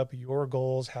makeup, your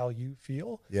goals, how you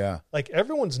feel. Yeah. Like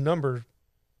everyone's number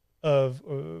of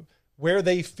where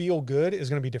they feel good is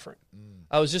going to be different.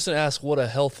 I was just going to ask what a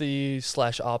healthy /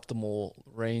 optimal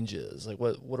range is. Like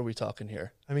what are we talking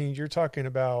here? I mean, you're talking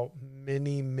about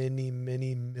many, many,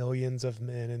 many millions of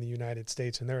men in the United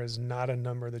States, and there is not a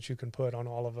number that you can put on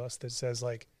all of us that says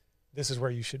like, this is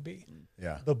where you should be.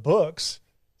 Yeah. The books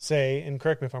say, and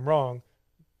correct me if I'm wrong,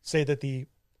 say that the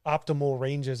optimal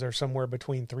ranges are somewhere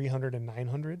between 300 and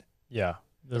 900. Yeah.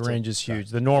 The range is huge.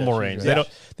 The normal range.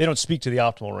 They don't speak to the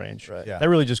optimal range. Right. Yeah. That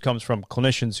really just comes from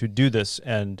clinicians who do this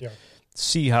and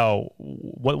see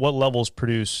what levels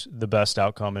produce the best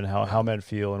outcome and how men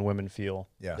feel and women feel.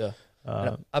 Yeah.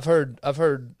 I've heard,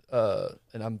 and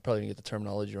I'm probably gonna get the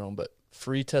terminology wrong, but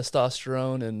free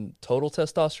testosterone and total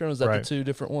testosterone, is that the two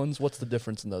different ones? What's the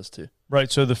difference in those two?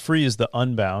 Right. So the free is the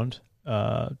unbound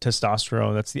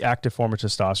testosterone. That's the active form of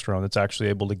testosterone that's actually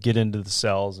able to get into the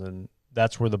cells, and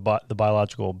that's where the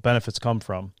biological benefits come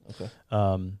from. Okay.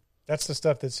 That's the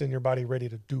stuff that's in your body ready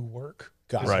to do work.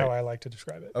 Got is it. how I like to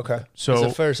describe it. Okay. So is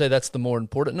it fair to say that's the more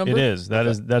important number? it is. That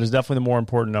is definitely the more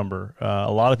important number.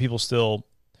 A lot of people still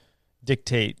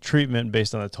dictate treatment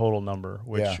based on the total number,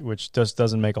 which just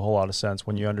doesn't make a whole lot of sense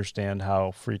when you understand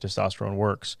how free testosterone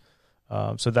works.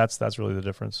 So that's really the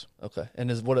difference. Okay. And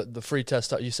is what the free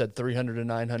test, you said 300 to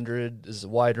 900 is a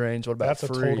wide range. What about That's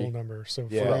free? a total number. So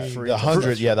Yeah. free. The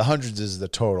 100. Yeah. The hundreds is the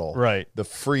total. Right. The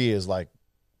free is like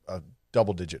a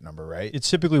double-digit number, right? It's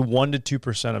typically 1 to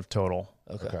 2% of total.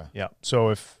 Okay. Yeah. So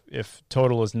if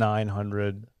total is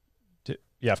 900,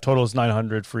 if total is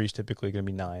 900, free is typically going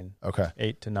to be 9. Okay.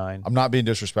 8 to 9. I'm not being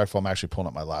disrespectful. I'm actually pulling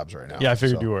up my labs right now. Yeah, I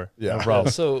figured you were. Yeah. No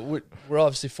problem. So we're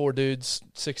obviously 4 dudes,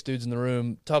 6 dudes in the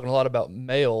room talking a lot about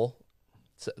male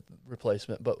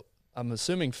replacement, but I'm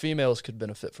assuming females could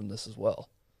benefit from this as well.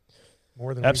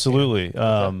 More than Absolutely.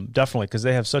 Definitely, because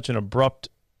they have such an abrupt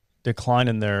decline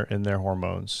in their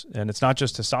hormones. And it's not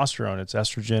just testosterone, it's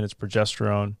estrogen, it's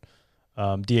progesterone,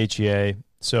 DHEA.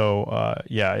 So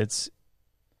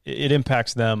it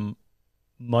impacts them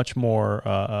much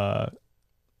more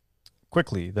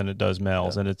quickly than it does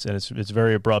males, and it's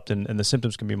very abrupt, and the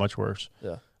symptoms can be much worse.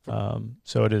 Yeah.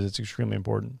 So it's extremely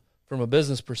important. From a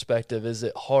business perspective, is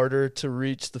it harder to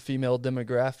reach the female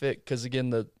demographic? Because again,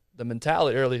 the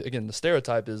mentality the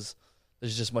stereotype is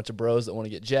there's just a bunch of bros that want to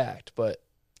get jacked. But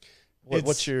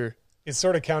what's your? It's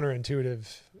sort of counterintuitive.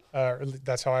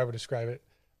 That's how I would describe it.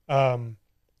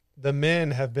 The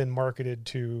men have been marketed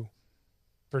to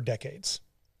for decades.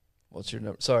 What's your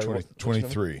number? Sorry,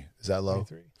 23. Is that low?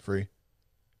 23. Free?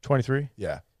 23?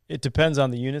 Yeah. It depends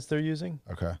on the units they're using.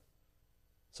 Okay.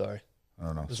 Sorry. I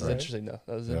don't know. This Sorry. is interesting. No,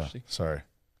 that was interesting. Sorry.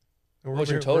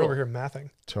 What's your We're total? over here mathing.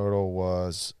 Total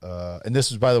was, and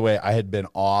this was, by the way, I had been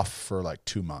off for like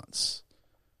 2 months,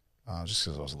 just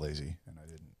because I was lazy and I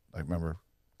didn't remember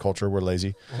culture. We're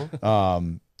lazy,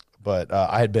 but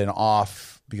I had been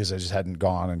off because I just hadn't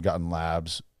gone and gotten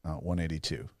labs.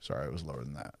 182. Sorry, it was lower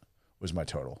than that. Was my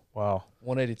total. Wow.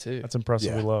 182. That's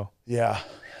impressively low. Yeah.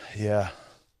 Yeah,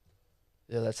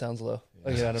 that sounds low.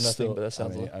 Again, I know nothing, but that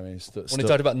sounds low. I mean, When he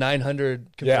talked about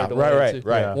 900 compared to 182,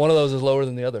 right. one of those is lower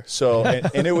than the other. So,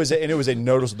 and it was a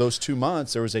noticeable. Those 2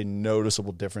 months, there was a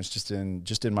noticeable difference just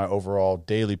in my overall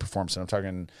daily performance. And I'm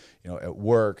talking, at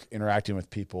work, interacting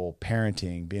with people,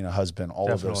 parenting, being a husband,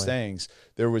 all of those things.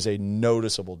 There was a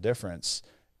noticeable difference.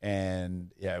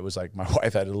 And yeah, it was like my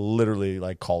wife had to literally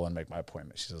call and make my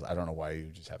appointment. She says, "I don't know why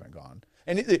you just haven't gone."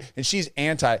 And she's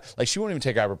anti, she won't even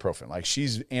take ibuprofen.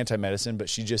 She's anti-medicine, but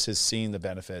she just has seen the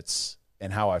benefits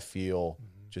and how I feel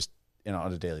just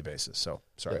on a daily basis. So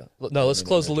sorry. Yeah. No, let's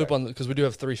close the loop on because we do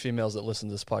have 3 females that listen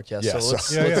to this podcast. Yeah, so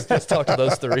let's talk to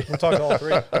those 3. We'll talk to all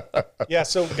 3. Yeah.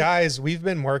 So guys, we've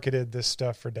been marketed this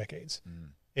stuff for decades,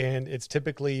 and it's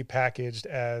typically packaged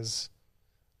as,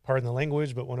 pardon the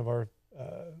language, but one of our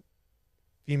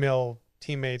female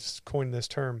teammates coined this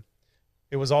term.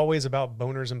 It was always about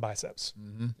boners and biceps.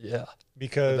 Yeah.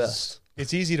 Because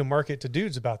it's easy to market to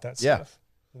dudes about that stuff.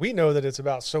 We know that it's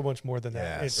about so much more than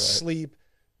that. It's sleep,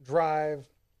 drive,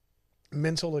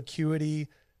 mental acuity.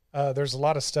 There's a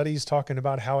lot of studies talking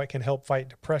about how it can help fight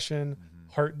depression,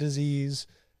 heart disease.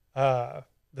 The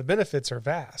benefits are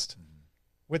vast.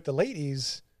 With the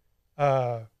ladies,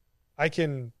 I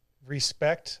can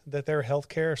respect that their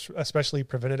healthcare, especially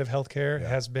preventative healthcare,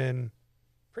 has been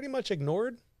pretty much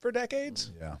ignored for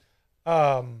decades. Yeah.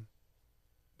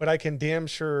 But I can damn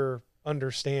sure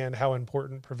understand how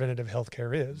important preventative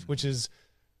healthcare is, which is,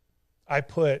 I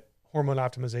put hormone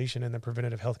optimization in the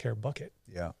preventative healthcare bucket.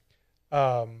 Yeah.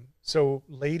 So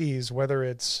ladies, whether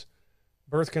it's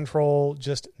birth control,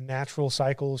 just natural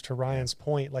cycles, to Ryan's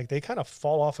point, they kind of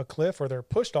fall off a cliff or they're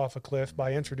pushed off a cliff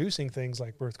by introducing things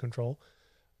like birth control.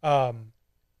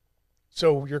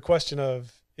 So your question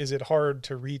of, is it hard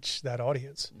to reach that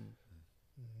audience?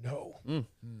 No.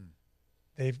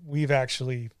 We've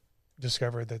actually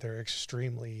discovered that they're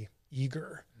extremely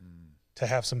eager to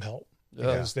have some help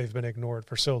because they've been ignored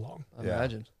for so long. I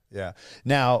imagine. Yeah.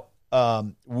 Now,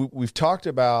 we've talked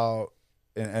about,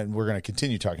 and we're going to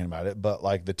continue talking about it, but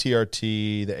the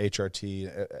TRT, the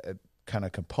HRT kind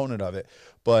of component of it.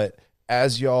 But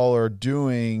as y'all are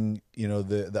doing,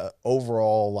 the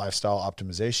overall lifestyle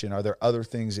optimization, are there other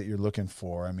things that you're looking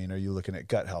for? I mean, are you looking at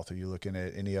gut health? Are you looking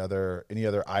at any other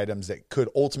items that could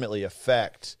ultimately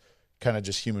affect kind of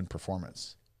just human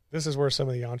performance? This is where some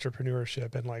of the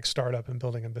entrepreneurship and startup and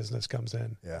building a business comes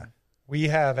in. Yeah. We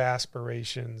have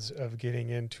aspirations of getting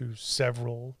into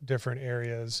several different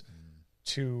areas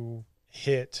to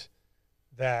hit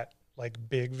that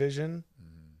big vision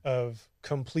of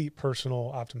complete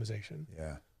personal optimization.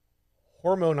 Yeah.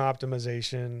 Hormone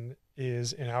optimization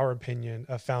is, in our opinion,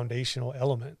 a foundational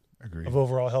element Agreed. of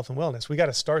overall health and wellness. We got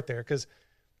to start there, because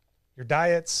your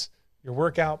diets, your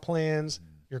workout plans,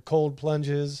 your cold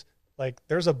plunges, like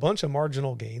there's a bunch of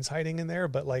marginal gains hiding in there.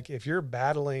 But like if you're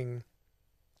battling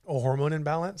a hormone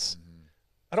imbalance,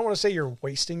 I don't want to say you're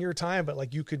wasting your time, but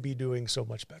like you could be doing so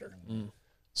much better.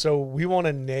 So we want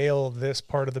to nail this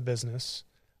part of the business.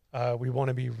 We want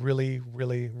to be really,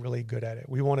 really, really good at it.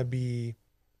 We want to be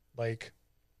like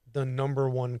the number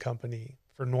one company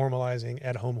for normalizing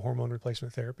at-home hormone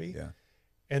replacement therapy. Yeah.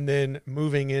 And then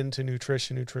moving into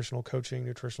nutrition, nutritional coaching,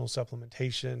 nutritional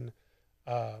supplementation,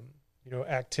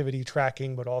 activity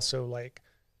tracking, but also like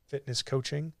fitness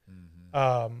coaching.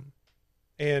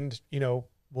 And,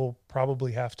 we'll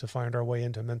probably have to find our way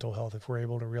into mental health if we're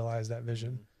able to realize that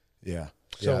vision. Yeah.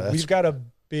 So we've got a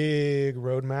big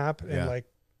roadmap and like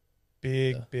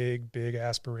big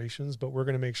aspirations, but we're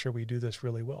going to make sure we do this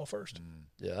really well first.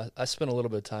 Yeah. I spent a little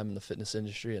bit of time in the fitness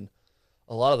industry, and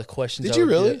a lot of the questions. Did you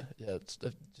really? Yeah. It's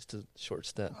just a short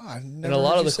stint. Oh, and a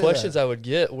lot of the questions I would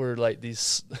get were like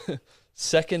these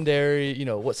secondary,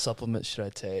 what supplements should I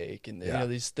take? And,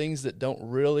 these things that don't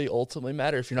really ultimately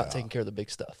matter if you're not taking care of the big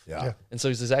stuff. Yeah. And so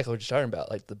it's exactly what you're talking about.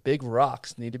 Like the big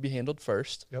rocks need to be handled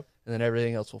first. Yep. And then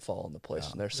everything else will fall into place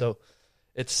from there. So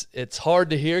it's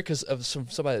hard to hear because of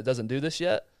somebody that doesn't do this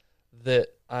yet, that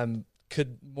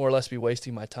could more or less be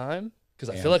wasting my time because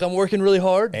I feel like I'm working really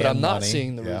hard, but I'm not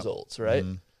seeing the results, right?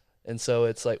 And so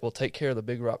it's like, well, take care of the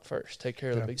big rock first. Take care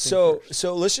of the big thing first.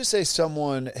 So let's just say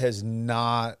someone has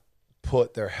not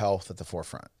put their health at the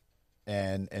forefront,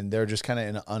 and they're just kind of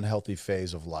in an unhealthy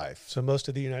phase of life. So most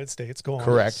of the United States, go on.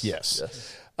 Correct. Yes.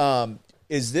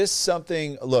 Is this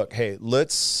something? Look, hey,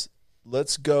 let's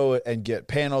go and get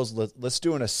panels. Let's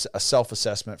do a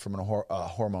self-assessment from a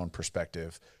hormone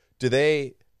perspective. Do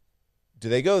they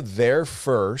go there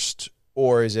first,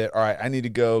 or is it all right? I need to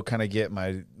go kind of get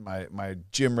my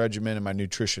gym regimen and my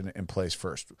nutrition in place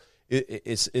first.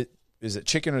 Is it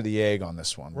chicken or the egg on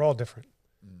this one? We're all different.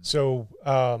 So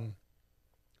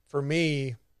for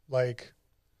me, like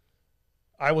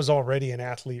I was already an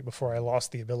athlete before I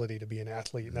lost the ability to be an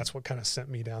athlete, and that's what kind of sent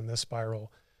me down this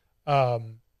spiral.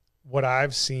 What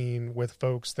I've seen with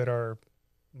folks that are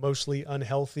mostly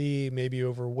unhealthy, maybe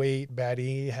overweight, bad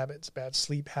eating habits, bad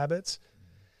sleep habits,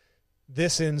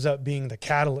 this ends up being the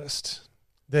catalyst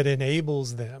that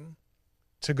enables them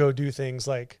to go do things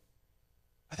like,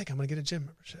 I think I'm going to get a gym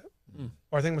membership,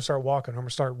 or I think I'm going to start walking, or I'm going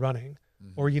to start running.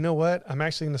 Or you know what? I'm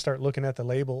actually going to start looking at the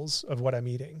labels of what I'm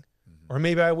eating. Or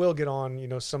maybe I will get on,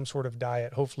 some sort of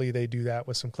diet. Hopefully they do that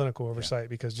with some clinical oversight,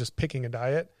 because just picking a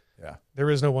diet, there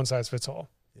is no one size fits all.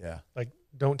 Yeah. Like,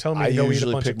 don't tell me to go eat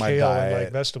a bunch of kale and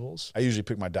like vegetables. I usually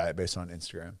pick my diet based on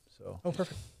Instagram. So. Oh,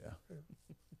 perfect. Yeah.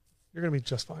 You're going to be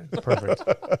just fine. Perfect.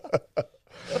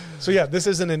 So yeah, this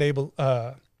is an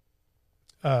enabler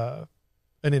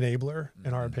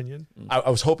in our opinion. I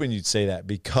was hoping you'd say that,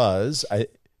 because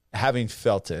having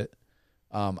felt it,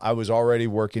 I was already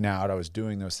working out. I was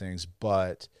doing those things.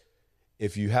 But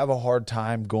if you have a hard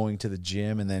time going to the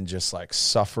gym and then just like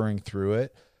suffering through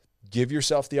it, give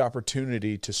yourself the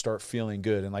opportunity to start feeling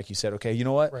good. And like you said, okay, you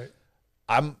know what? Right.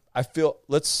 I'm going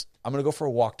to go for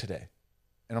a walk today,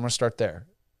 and I'm going to start there.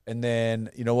 And then,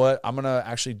 you know what? I'm going to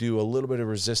actually do a little bit of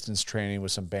resistance training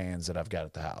with some bands that I've got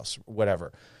at the house,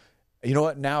 whatever. You know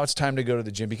what? Now it's time to go to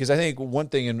the gym, because I think one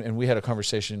thing, and we had a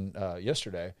conversation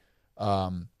yesterday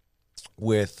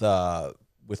with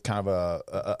kind of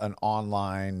an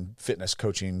online fitness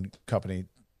coaching company,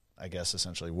 I guess,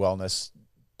 essentially wellness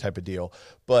type of deal,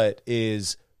 but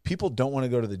is people don't want to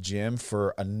go to the gym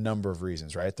for a number of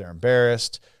reasons, right? They're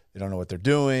embarrassed. They don't know what they're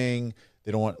doing.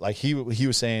 They don't want, like he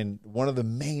was saying, one of the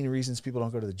main reasons people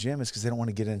don't go to the gym is because they don't want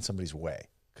to get in somebody's way,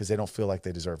 because they don't feel like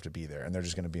they deserve to be there, and they're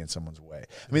just going to be in someone's way.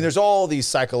 I mean, there's all these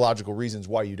psychological reasons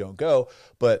why you don't go,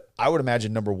 but I would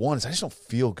imagine number one is I just don't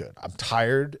feel good. I'm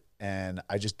tired and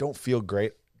I just don't feel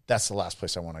great. That's the last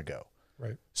place I want to go.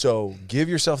 Right. So give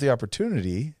yourself the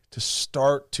opportunity to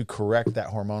start to correct that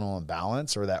hormonal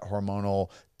imbalance or that hormonal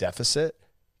deficit,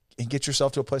 and get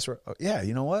yourself to a place where, oh, yeah,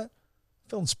 you know what? I'm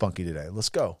feeling spunky today. Let's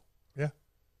go. Yeah.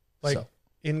 Like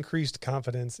increased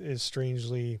confidence is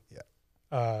strangely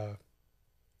a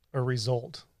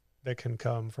result that can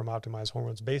come from optimized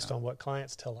hormones based on what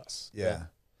clients tell us. Yeah.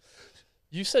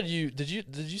 You said did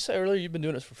you say earlier you've been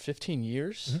doing this for 15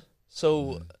 years?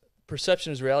 So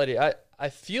perception is reality. I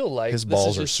feel like his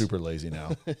balls are super lazy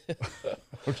now.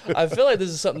 I feel like this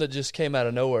is something that just came out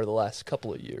of nowhere the last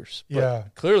couple of years.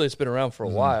 But clearly it's been around for a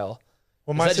while.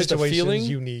 Well, my situation is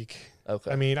unique.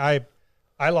 Okay. I mean, I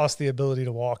lost the ability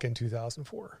to walk in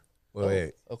 2004.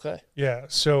 Wait. Okay. Yeah.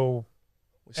 So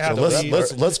So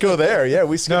let's go there. Yeah,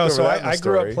 we skipped over that in the I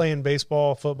grew up story. playing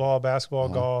baseball, football, basketball,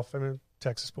 golf. I mean,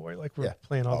 Texas boy. Like we're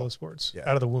playing all those sports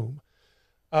out of the womb.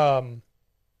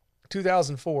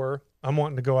 2004, I'm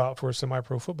wanting to go out for a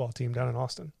semi-pro football team down in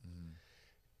Austin.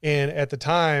 And at the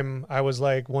time, I was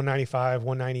like 195,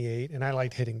 198, and I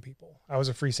liked hitting people. I was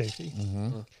a free safety.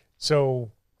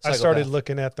 So I started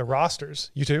looking at the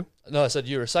rosters. You too? No, I said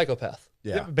you were a psychopath.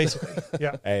 Yeah, basically.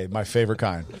 Yeah. Hey, my favorite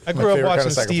kind. I grew up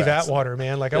watching Steve Atwater,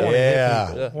 man. Like I want to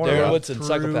hit people. Darren Whitson,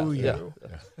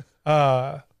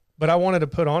 psychopath. But I wanted to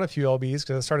put on a few LBs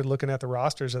because I started looking at the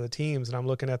rosters of the teams, and I'm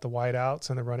looking at the wideouts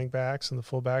and the running backs and the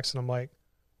fullbacks, and I'm like,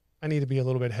 I need to be a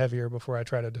little bit heavier before I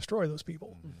try to destroy those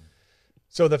people.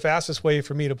 So the fastest way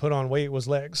for me to put on weight was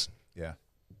legs. Yeah.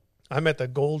 I'm at the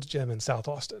Gold's Gym in South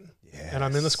Austin, and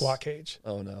I'm in the squat cage.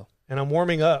 Oh, no. And I'm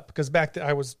warming up because back then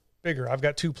I was bigger. I've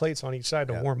got 2 plates on each side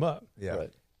to warm up. Yeah.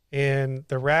 Right. And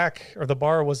the rack or the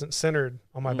bar wasn't centered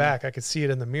on my back. I could see it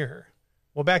in the mirror.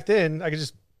 Well, back then I could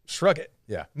just shrug it,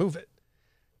 move it.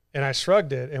 And I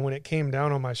shrugged it. And when it came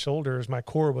down on my shoulders, my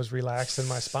core was relaxed and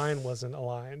my spine wasn't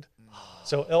aligned.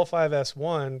 So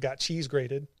L5S1 got cheese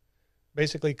grated,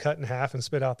 basically cut in half and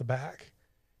spit out the back.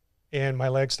 And my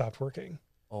leg stopped working.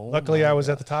 Oh, luckily I was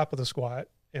at the top of the squat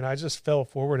and I just fell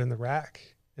forward in the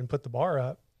rack and put the bar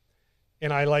up.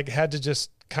 And I like had to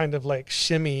just kind of like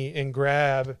shimmy and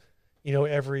grab,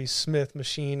 every Smith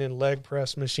machine and leg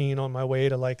press machine on my way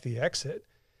to like the exit.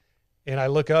 And I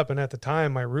look up, and at the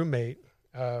time my roommate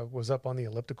was up on the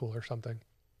elliptical or something.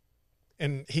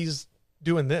 And he's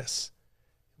doing this.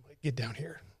 I'm like, get down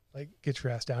here. Like, get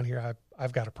your ass down here.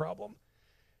 I've got a problem.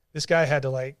 This guy had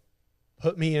to like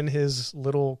put me in his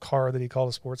little car that he called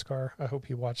a sports car. I hope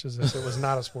he watches this. It was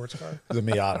not a sports car. The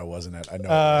Miata, wasn't it? I know it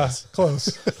was.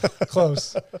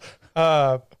 Close.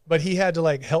 But he had to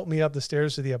like help me up the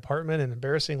stairs to the apartment. And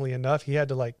embarrassingly enough, he had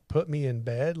to like put me in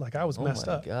bed. Like I was messed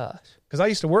up. Gosh. Because I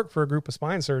used to work for a group of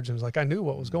spine surgeons. Like I knew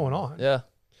what was going on. Yeah.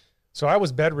 So I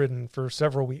was bedridden for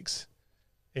several weeks.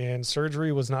 And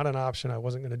surgery was not an option. I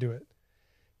wasn't going to do it.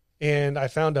 And I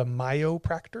found a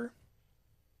myopractor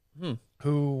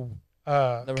who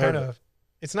kind of,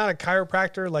 it's not a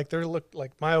chiropractor. Like they're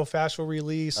like myofascial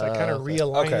release, like kind of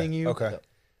realigning you. Okay.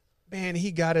 Man,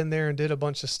 he got in there and did a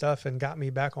bunch of stuff and got me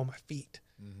back on my feet.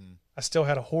 I still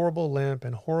had a horrible limp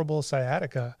and horrible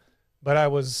sciatica, but I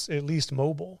was at least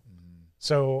mobile.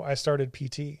 So I started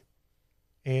PT.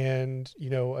 And,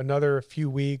 another few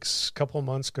weeks, couple of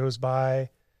months goes by.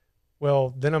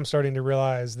 Well, then I'm starting to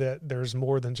realize that there's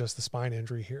more than just the spine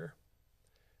injury here.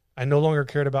 I no longer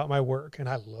cared about my work, and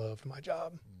I loved my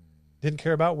job. Didn't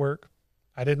care about work.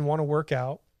 I didn't want to work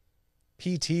out.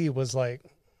 PT was like,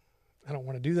 I don't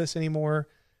want to do this anymore.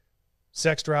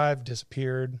 Sex drive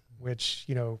disappeared, which,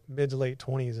 mid to late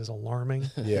 20s is alarming.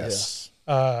 Yes.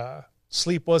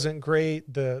 Sleep wasn't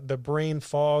great. The brain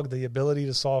fog, the ability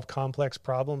to solve complex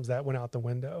problems, that went out the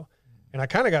window. And I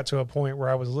kind of got to a point where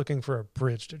I was looking for a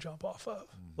bridge to jump off of.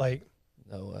 Like,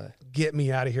 no way. Get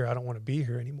me out of here. I don't want to be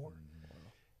here anymore.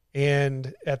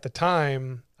 And at the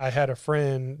time, I had a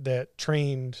friend that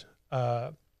trained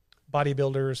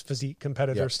bodybuilders, physique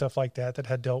competitors, stuff like that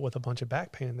had dealt with a bunch of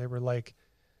back pain. They were like,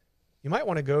 you might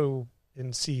want to go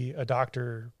and see a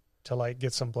doctor to like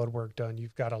get some blood work done.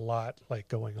 You've got a lot like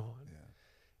going on.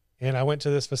 And I went to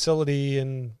this facility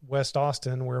in West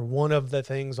Austin where one of the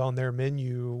things on their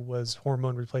menu was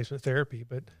hormone replacement therapy,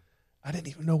 but I didn't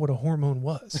even know what a hormone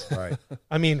was. Right.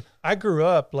 I mean, I grew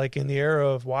up like in the era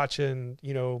of watching,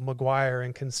 McGuire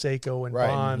and Canseco and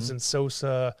Bonds and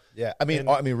Sosa. Yeah. I mean,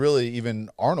 really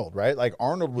even Arnold, right? Like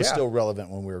Arnold was still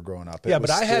relevant when we were growing up. But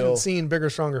I hadn't seen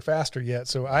Bigger, Stronger, Faster yet.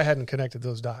 So I hadn't connected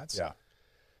those dots. Yeah.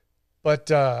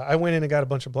 But I went in and got a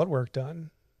bunch of blood work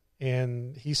done.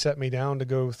 And he set me down to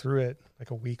go through it like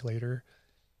a week later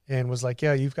and was like,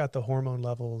 yeah, you've got the hormone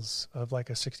levels of like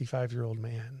a 65-year-old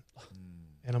man.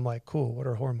 And I'm like, cool, what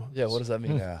are hormones? Yeah, what does that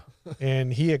mean? Yeah.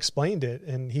 And he explained it.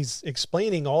 And he's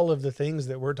explaining all of the things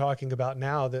that we're talking about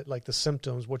now, that like the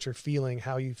symptoms, what you're feeling,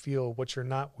 how you feel, what you're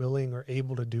not willing or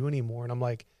able to do anymore. And I'm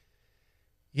like,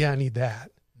 yeah, I need that.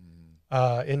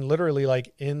 And literally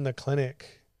like in the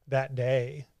clinic that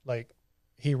day, like,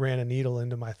 he ran a needle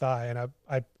into my thigh, and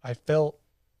I felt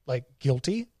like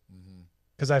guilty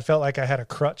because I felt like I had a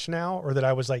crutch now, or that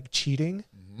I was like cheating.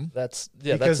 That's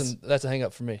a hang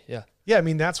up for me. Yeah. Yeah. I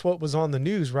mean, that's what was on the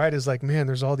news, right? Is like, man,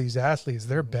 there's all these athletes.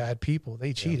 They're bad people.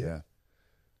 They cheated. Yeah.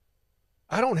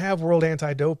 I don't have World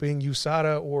Anti-Doping,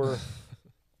 USADA, or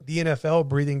the NFL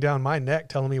breathing down my neck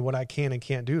telling me what I can and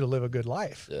can't do to live a good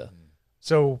life. Yeah.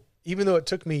 So even though it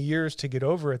took me years to get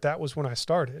over it, that was when I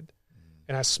started.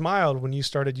 And I smiled when you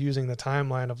started using the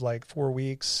timeline of like 4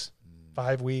 weeks,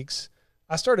 5 weeks.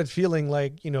 I started feeling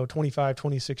like, 25,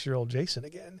 26-year-old Jason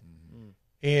again.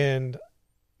 And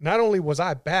not only was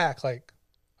I back, like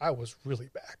I was really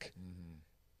back.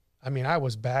 I mean, I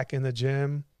was back in the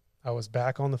gym. I was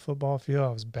back on the football field.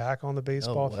 I was back on the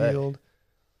baseball field.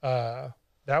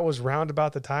 That was round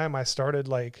about the time I started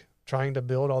like trying to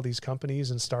build all these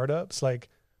companies and startups. Like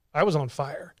I was on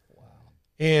fire. Wow.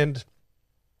 And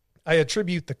I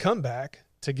attribute the comeback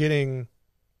to getting,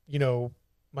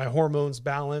 my hormones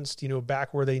balanced,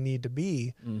 back where they need to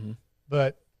be.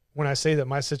 But when I say that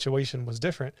my situation was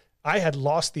different, I had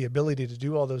lost the ability to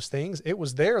do all those things. It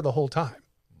was there the whole time.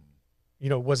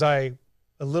 Was I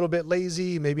a little bit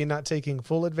lazy, maybe not taking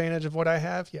full advantage of what I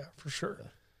have? Yeah, for sure. Yeah.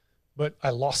 But I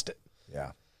lost it.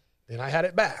 Yeah. Then I had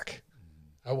it back.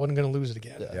 I wasn't going to lose it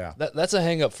again. Yeah. That's a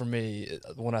hang up for me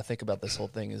when I think about this whole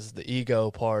thing is the ego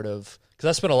part of, because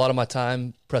I spent a lot of my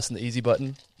time pressing the easy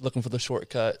button, looking for the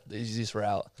shortcut, the easiest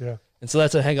route. Yeah. And so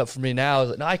that's a hang up for me now.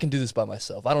 Is like, no, I can do this by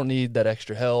myself. I don't need that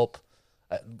extra help.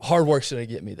 Hard work's going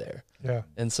to get me there. Yeah.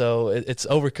 And so it's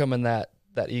overcoming that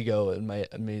ego and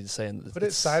me saying that. Put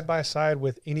it side by side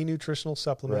with any nutritional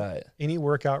supplement, any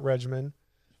workout regimen.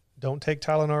 Don't take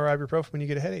Tylenol or ibuprofen when you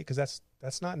get a headache because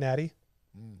that's not natty.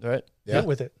 Right. Get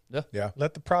with it. Yeah. Yeah.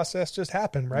 Let the process just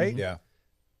happen, right? Yeah.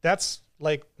 That's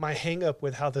like my hang up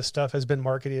with how this stuff has been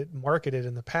marketed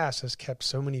in the past has kept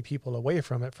so many people away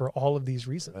from it for all of these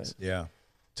reasons. Right. Yeah.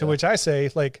 To which I say,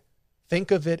 like,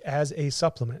 think of it as a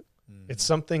supplement. It's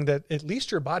something that at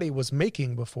least your body was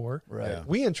making before. Right. Yeah.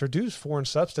 We introduce foreign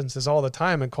substances all the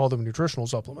time and call them nutritional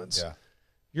supplements. Yeah.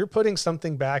 You're putting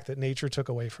something back that nature took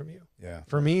away from you. Yeah.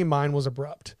 For me, mine was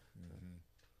abrupt.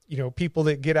 People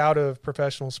that get out of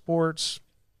professional sports,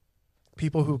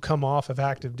 people who come off of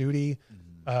active duty,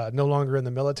 no longer in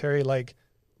the military, like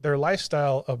their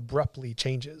lifestyle abruptly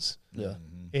changes. Yeah.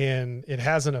 And it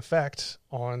has an effect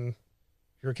on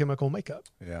your chemical makeup.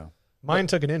 Yeah. Mine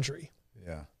took an injury.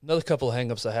 Yeah. Another couple of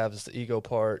hangups I have is the ego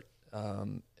part.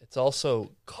 It's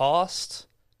also cost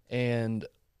and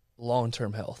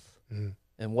long-term health.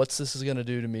 And what's this is going to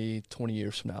do to me 20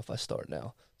 years from now if I start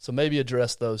now. So maybe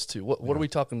address those two. What are we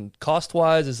talking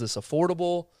cost-wise? Is this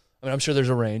affordable? I mean, I'm sure there's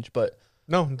a range, but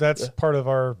no, that's part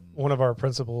of one of our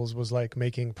principles was like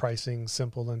making pricing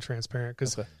simple and transparent.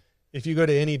 Because if you go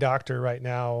to any doctor right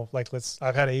now, like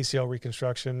I've had ACL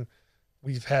reconstruction,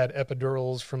 we've had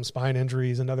epidurals from spine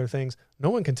injuries and other things.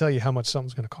 No one can tell you how much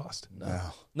something's going to cost.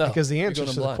 No, because the answer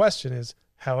to the question is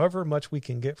however much we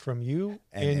can get from you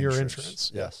and your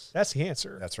insurance. Yes, that's the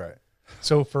answer. That's right.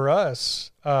 So for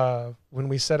us, when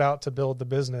we set out to build the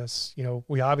business,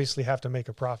 we obviously have to make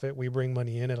a profit. We bring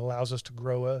money in. It allows us to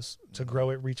grow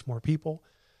it, reach more people.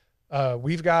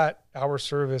 We've got our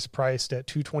service priced at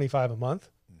 $225 a month,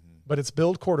 but it's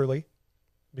billed quarterly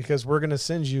because we're going to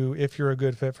send you, if you're a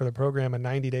good fit for the program, a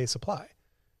 90-day supply.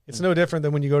 It's no different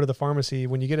than when you go to the pharmacy.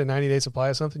 When you get a 90-day supply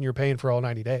of something, you're paying for all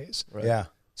 90 days. Right. Yeah.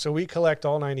 So we collect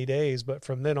all 90 days, but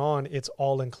from then on, it's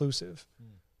all inclusive.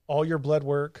 All your blood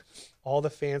work, all the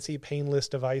fancy painless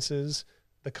devices,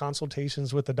 the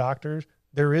consultations with the doctors,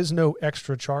 there is no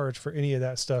extra charge for any of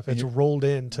that stuff. It's rolled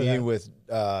into that. With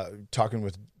talking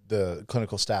with the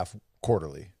clinical staff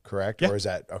quarterly, correct? Yeah. Or is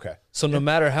that okay? So no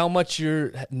matter how much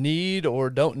you need or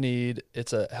don't need,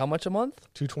 it's how much a month?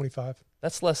 $225.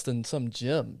 That's less than some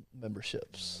gym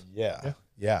memberships. Yeah.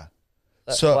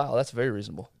 Wow, that's very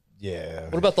reasonable. Yeah.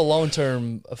 What about the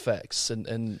long-term effects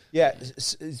and yeah,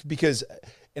 it's because,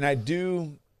 and I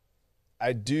do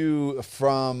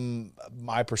from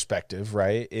my perspective,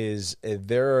 right, is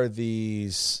there are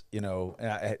these, and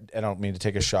I don't mean to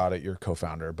take a shot at your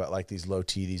co-founder, but like these low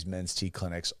T, these men's T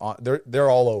clinics,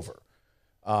 they're all over.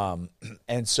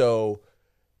 And so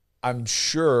I'm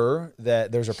sure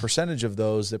that there's a percentage of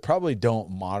those that probably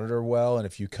don't monitor well. And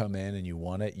if you come in and you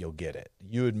want it, you'll get it.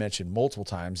 You had mentioned multiple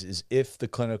times is if the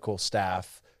clinical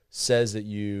staff says that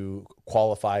you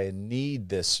qualify and need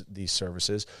these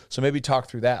services. So maybe talk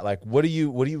through that. Like, what are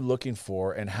you looking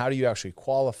for and how do you actually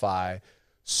qualify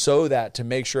so that to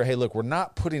make sure, hey, look, we're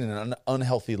not putting an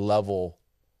unhealthy level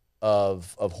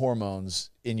of hormones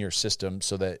in your system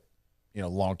so that,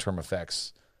 long-term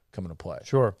effects come into play.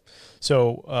 Sure.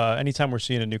 So anytime we're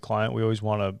seeing a new client, we always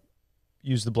want to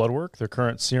use the blood work, their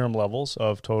current serum levels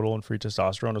of total and free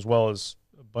testosterone, as well as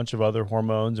a bunch of other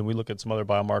hormones. And we look at some other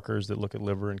biomarkers that look at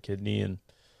liver and kidney and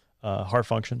heart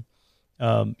function.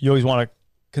 You always want to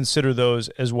consider those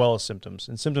as well as symptoms.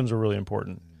 And symptoms are really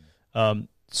important.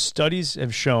 Studies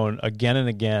have shown again and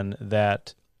again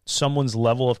that someone's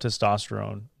level of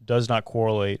testosterone does not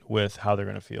correlate with how they're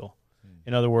going to feel.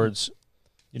 In other words,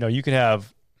 you could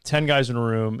have 10 guys in a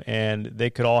room and they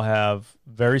could all have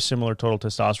very similar total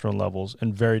testosterone levels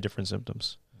and very different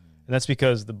symptoms. And that's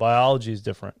because the biology is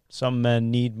different. Some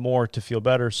men need more to feel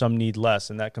better, some need less,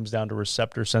 and that comes down to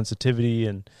receptor sensitivity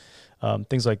and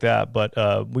things like that.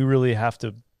 But we really have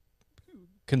to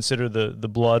consider the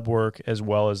blood work as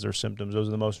well as their symptoms. Those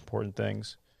are the most important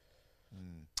things.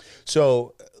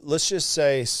 So let's just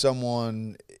say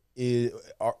someone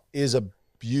is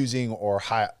abusing or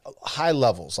high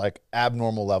levels, like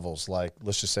abnormal levels, like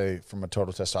let's just say from a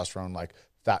total testosterone, like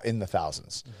in the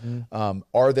thousands.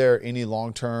 Are there any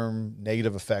long-term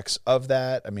negative effects of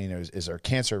that? I mean, is there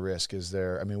cancer risk?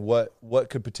 What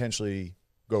could potentially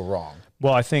go wrong?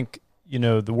 Well, I think,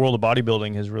 the world of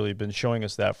bodybuilding has really been showing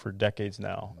us that for decades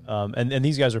now. And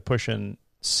these guys are pushing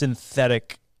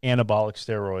synthetic anabolic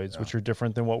steroids, which are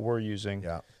different than what we're using.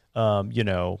 3,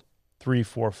 4,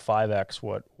 5x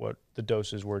what the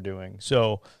doses we're doing.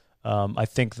 So I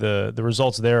think the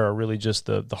results there are really just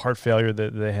the heart failure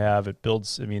that they have. It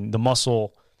builds, the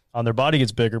muscle on their body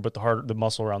gets bigger, but the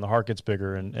muscle around the heart gets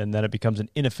bigger, and then it becomes an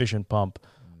inefficient pump.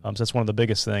 So that's one of the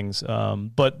biggest things.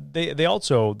 But they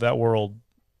also, that world,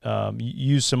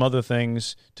 use some other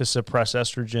things to suppress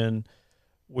estrogen,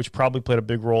 which probably played a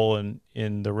big role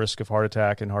in the risk of heart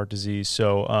attack and heart disease.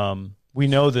 So we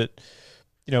know that,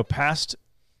 past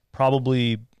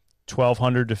probably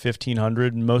 1,200 to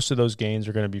 1,500, most of those gains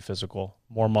are going to be physical,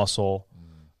 more muscle.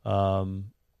 And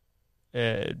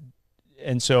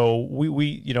so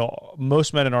we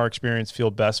most men in our experience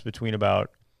feel best between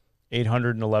about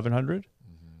 800 and 1,100.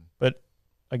 But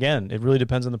again, it really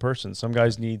depends on the person. Some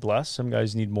guys need less, some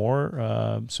guys need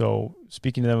more. So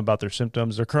speaking to them about their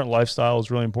symptoms, their current lifestyle is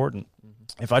really important.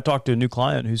 If I talk to a new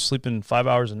client who's sleeping 5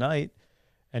 hours a night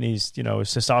and he's, his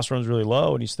testosterone is really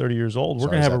low and he's 30 years old, we're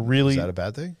going to have is that a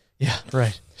bad thing? Yeah,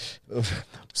 right.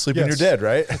 Sleeping, you're dead,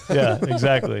 right? Yeah,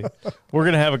 exactly.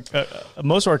 We're going to have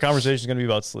most of our conversation is going to be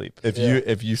about sleep.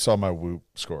 If you saw my Whoop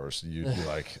scores, you'd be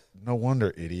like, no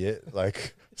wonder, idiot.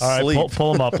 Like, all sleep. Right,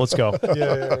 pull them up. Let's go.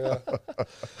 Yeah.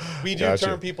 We do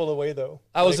turn people away, though.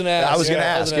 I was going to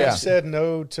ask. You said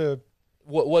no to.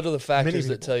 What are the factors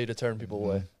that tell you to turn people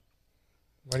away?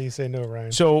 Why do you say no,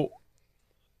 Ryan? So,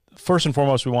 first and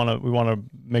foremost, we want to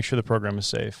make sure the program is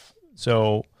safe.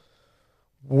 So,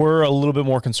 we're a little bit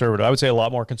more conservative. I would say a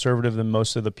lot more conservative than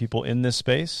most of the people in this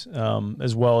space,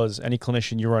 as well as any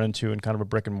clinician you run into in kind of a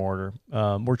brick and mortar.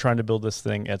 We're trying to build this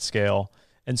thing at scale.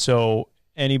 And so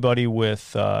anybody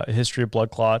with a history of blood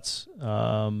clots,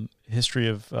 history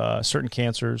of certain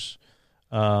cancers,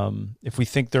 if we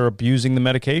think they're abusing the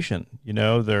medication,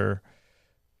 they're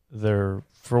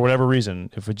for whatever reason,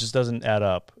 if it just doesn't add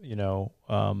up,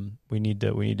 we need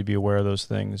to be aware of those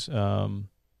things.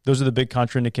 Those are the big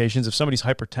contraindications. If somebody's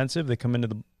hypertensive, they come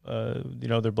into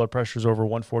their blood pressure is over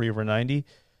 140 over 90.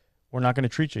 We're not going to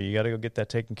treat you. You got to go get that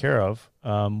taken care of.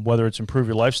 Whether it's improve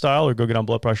your lifestyle or go get on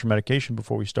blood pressure medication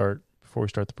before we start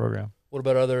the program. What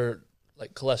about other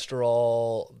like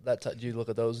cholesterol? Do you look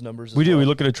at those numbers? We do. We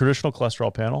look at a traditional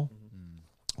cholesterol panel.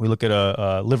 We look at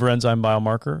a liver enzyme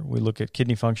biomarker. We look at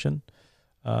kidney function,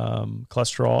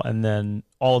 cholesterol, and then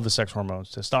all of the sex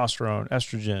hormones, testosterone,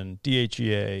 estrogen,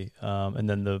 DHEA, and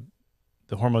then the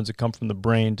hormones that come from the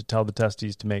brain to tell the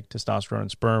testes to make testosterone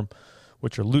and sperm,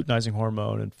 which are luteinizing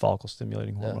hormone and follicle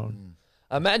stimulating hormone.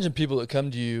 I imagine people that come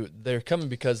to you, they're coming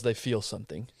because they feel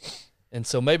something. And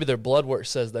so maybe their blood work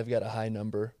says they've got a high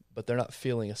number, but they're not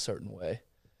feeling a certain way.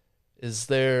 Is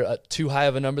there too high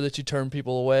of a number that you turn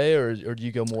people away, or do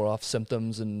you go more off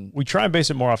symptoms? And we try and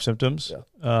base it more off symptoms.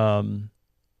 Yeah.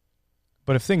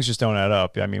 But if things just don't add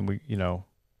up, we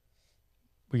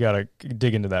got to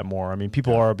dig into that more. I mean,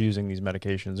 people are abusing these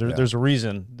medications. There's a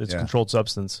reason it's a controlled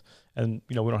substance, and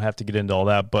we don't have to get into all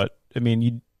that. But I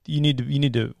mean, we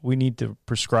need to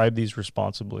prescribe these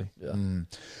responsibly.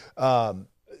 Yeah.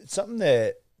 Something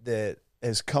that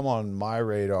has come on my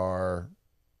radar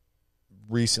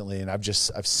recently, and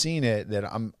I've seen it that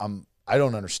I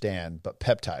don't understand, but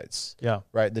peptides. Yeah.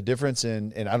 Right. The difference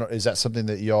is that something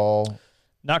that y'all.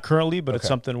 Not currently, but it's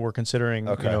something we're considering,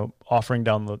 offering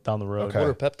down the road. Okay. What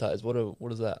are peptides?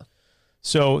 What is that?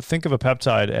 So think of a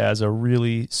peptide as a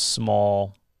really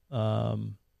small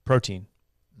protein.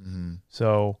 Mm-hmm.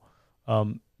 So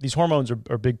these hormones are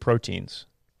big proteins,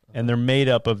 and they're made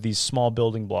up of these small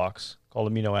building blocks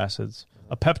called amino acids.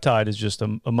 A peptide is just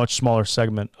a much smaller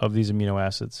segment of these amino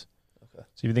acids. Okay.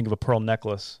 So if you think of a pearl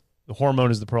necklace, the hormone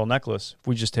is the pearl necklace. If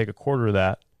we just take a quarter of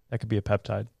that could be a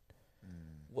peptide.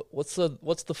 What's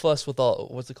the fuss with all?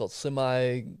 What's it called?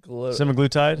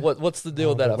 Semaglutide. What's the deal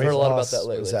with that? I've heard a lot about that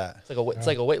lately. What is that? It's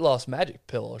like a weight loss magic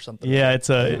pill or something. Yeah, it's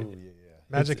a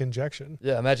magic injection.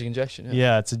 Yeah, magic injection.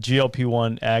 Yeah, it's a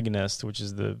GLP-1 agonist, which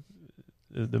is the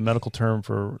medical term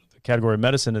for the category of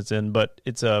medicine it's in. But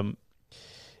it's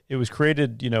it was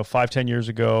created, 5-10 years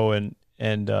ago, and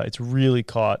it's really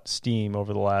caught steam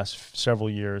over the last several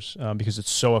years because it's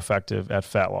so effective at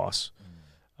fat loss.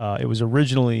 It was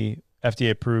originally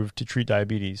FDA approved to treat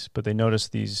diabetes, but they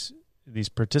noticed these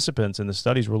participants in the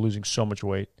studies were losing so much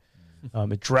weight.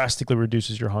 It drastically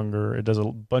reduces your hunger. It does a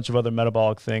bunch of other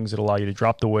metabolic things that allow you to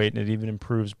drop the weight, and it even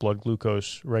improves blood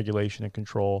glucose regulation and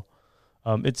control.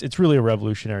 It's really a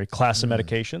revolutionary class of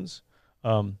medications.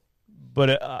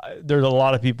 But there's a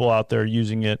lot of people out there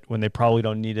using it when they probably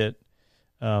don't need it.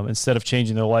 Instead of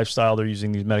changing their lifestyle, they're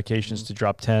using these medications to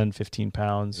drop 10, 15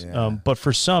 pounds. Yeah. But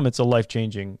for some, it's a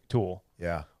life-changing tool.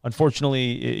 Yeah.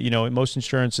 Unfortunately, most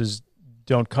insurances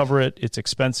don't cover it. It's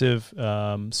expensive.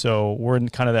 So we're in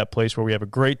kind of that place where we have a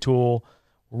great tool.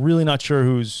 We're really not sure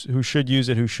who should use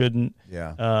it, who shouldn't,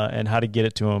 and how to get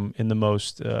it to them in the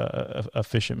most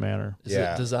efficient manner. Is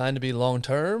it designed to be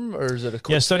long-term, or is it a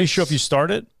quick studies fix? show if you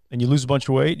start it and you lose a bunch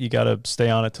of weight, you got to stay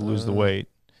on it to lose the weight.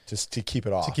 Just to keep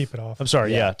it off. To keep it off. I'm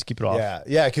sorry, to keep it off.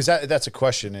 Yeah, because that's a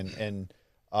question, and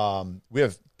we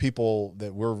have people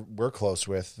that we're close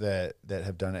with that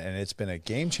have done it, and it's been a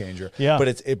game changer. Yeah, but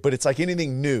it's like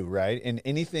anything new, right? And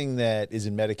anything that is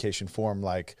in medication form,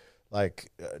 like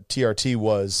TRT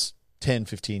was 10,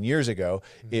 15 years ago,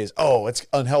 is it's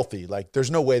unhealthy. Like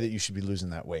there's no way that you should be losing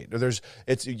that weight, or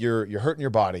you're hurting your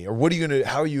body, or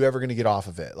how are you ever gonna get off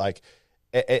of it? Like,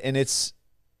 and it's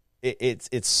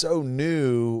so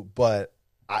new, but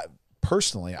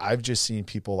I've just seen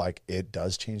people like it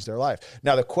does change their life.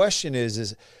 Now the question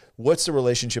is what's the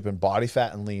relationship in body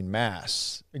fat and lean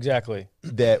mass? Exactly.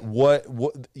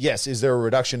 Yes, is there a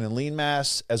reduction in lean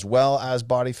mass as well as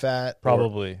body fat?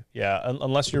 Probably, yeah.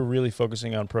 Unless you're really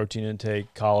focusing on protein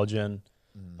intake, collagen,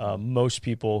 most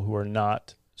people who are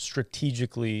not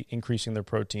strategically increasing their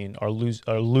protein are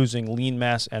losing lean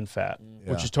mass and fat,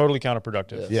 which is totally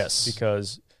counterproductive. Yes.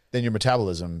 Because then your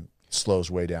metabolism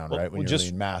slows way down, right? When your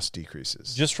lean mass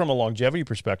decreases. Just from a longevity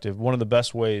perspective, one of the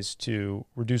best ways to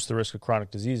reduce the risk of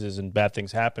chronic diseases and bad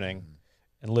things happening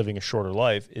and living a shorter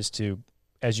life is to,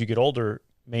 as you get older,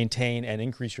 maintain and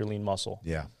increase your lean muscle.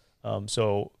 Yeah.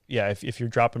 If you're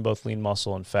dropping both lean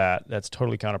muscle and fat, that's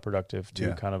totally counterproductive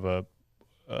to kind of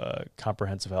a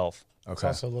comprehensive health. Okay. It's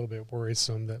also a little bit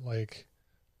worrisome that like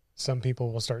some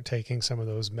people will start taking some of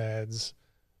those meds,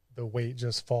 the weight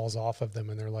just falls off of them,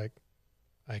 and they're like,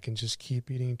 I can just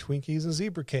keep eating Twinkies and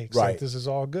zebra cakes. Right. Like, this is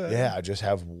all good. Yeah, I just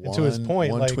have one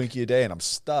Twinkie a day and I'm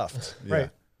stuffed. Right.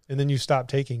 And then you stop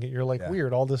taking it. You're like, Yeah.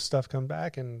 weird, all this stuff come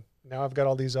back, and now I've got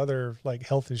all these other like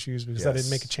health issues because I didn't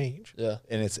make a change. Yeah.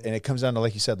 And it comes down to,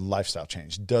 like you said, lifestyle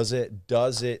change. Does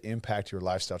it impact your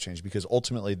lifestyle change? Because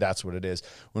ultimately that's what it is.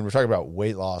 When we're talking about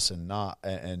weight loss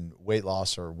and weight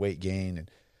loss or weight gain, and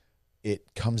it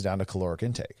comes down to caloric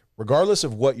intake. Regardless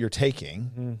of what you're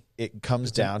taking, it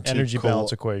comes down to energy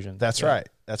balance equation. That's right.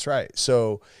 That's right.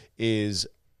 So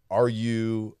are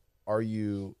you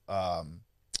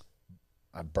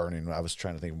I'm burning. I was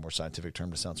trying to think of a more scientific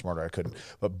term to sound smarter. I couldn't.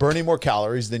 But burning more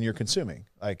calories than you're consuming.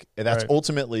 Like that's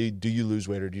ultimately, do you lose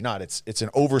weight or do you not? It's an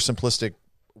oversimplistic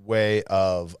way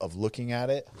of looking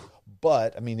at it,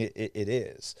 but I mean it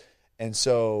is. And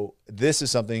so this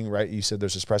is something, right? You said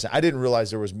there's this precedent. I didn't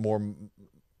realize there was more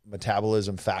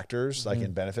metabolism factors like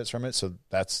and benefits from it. So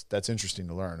that's interesting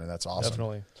to learn, and that's awesome.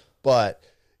 Definitely. But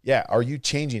yeah, are you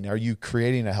changing? Are you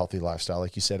creating a healthy lifestyle?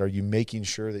 Like you said, are you making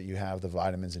sure that you have the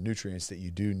vitamins and nutrients that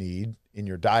you do need in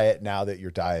your diet now that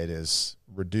your diet is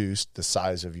reduced, the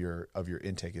size of your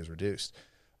intake is reduced?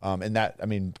 And that, I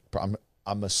mean,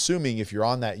 I'm assuming if you're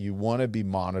on that, you want to be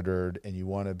monitored and you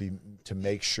want to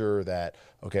make sure that,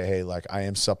 okay, hey, like I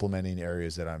am supplementing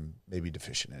areas that I'm maybe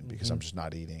deficient in because I'm just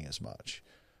not eating as much.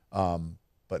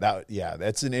 But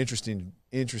that's an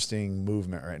interesting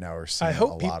movement right now. We're seeing I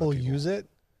hope people use it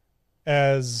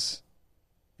as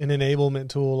an enablement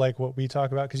tool, like what we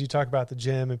talk about, because you talk about the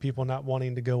gym and people not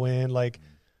wanting to go in. Like,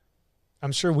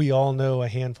 I'm sure we all know a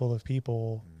handful of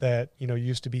people that,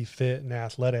 used to be fit and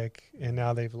athletic, and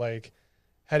now they've like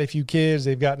had a few kids,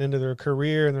 they've gotten into their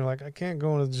career, and they're like, I can't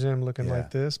go into the gym looking like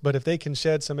this. But if they can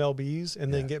shed some lbs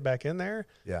and then get back in there,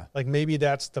 like maybe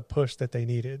that's the push that they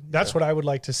needed. That's what I would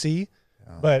like to see.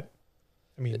 But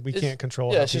I mean, we can't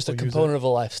control. Yeah, it's just a component of a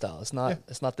lifestyle. It's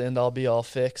not the end all be all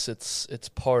fix. It's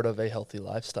part of a healthy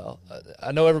lifestyle.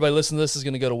 I know everybody listening to this is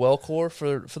going to go to Wellcore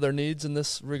for their needs in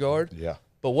this regard. Yeah.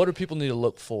 But what do people need to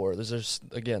look for?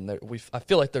 I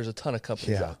feel like there's a ton of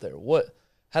companies out there.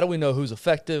 How do we know who's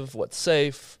effective? What's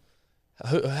safe?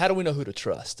 How do we know who to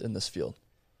trust in this field?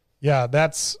 Yeah,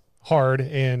 that's hard,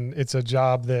 and it's a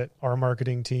job that our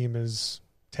marketing team is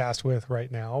tasked with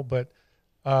right now. But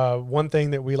one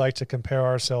thing that we like to compare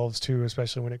ourselves to,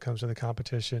 especially when it comes to the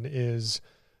competition, is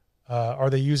Are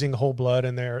they using whole blood,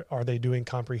 and are they doing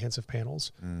comprehensive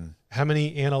panels? How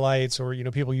many analytes,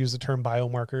 or people use the term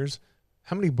biomarkers?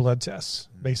 How many blood tests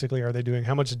basically are they doing?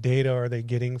 How much data are they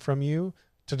getting from you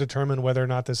to determine whether or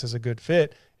not this is a good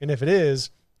fit? And if it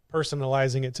is,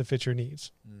 personalizing it to fit your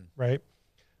needs, right?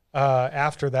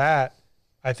 After that,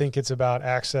 I think it's about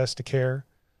access to care,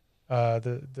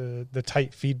 the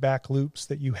tight feedback loops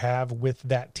that you have with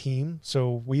that team.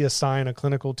 So we assign a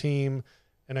clinical team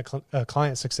and a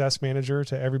client success manager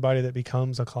to everybody that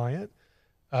becomes a client.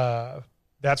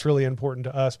 That's really important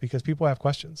to us because people have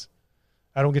questions.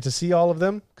 I don't get to see all of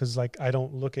them because I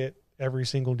don't look at every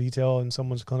single detail in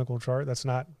someone's clinical chart. That's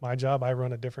not my job. I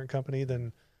run a different company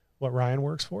than what Ryan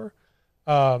works for.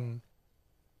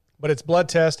 But it's blood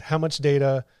test, how much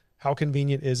data, how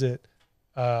convenient is it?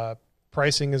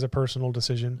 Pricing is a personal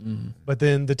decision, but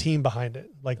then the team behind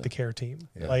it, the care team,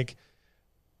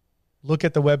 look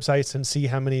at the websites and see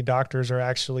how many doctors are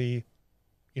actually,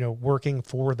 working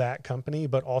for that company,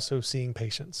 but also seeing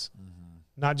patients.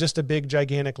 Not just a big,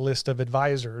 gigantic list of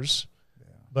advisors,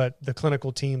 but the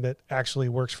clinical team that actually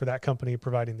works for that company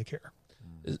providing the care.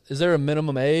 Is there a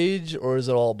minimum age, or is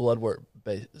it all blood work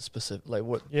specific?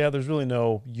 What? Yeah, there's really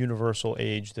no universal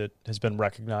age that has been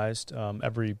recognized.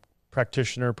 Every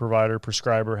practitioner, provider,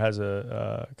 prescriber has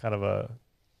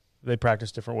they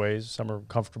practice different ways. Some are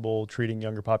comfortable treating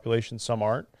younger populations, some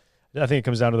aren't. I think it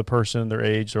comes down to the person, their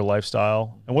age, their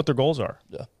lifestyle, and what their goals are.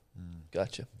 Yeah.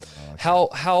 Gotcha.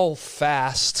 How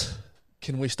fast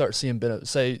can we start seeing benefits?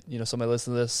 Say, somebody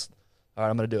listen to this. All right,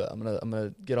 I'm going to do it. I'm going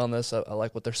to get on this. I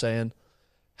like what they're saying.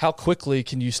 How quickly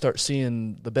can you start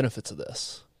seeing the benefits of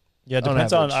this? Yeah, it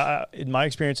depends on in my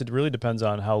experience, it really depends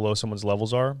on how low someone's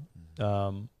levels are.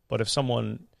 But if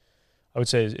someone, I would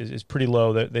say, is pretty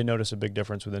low, they notice a big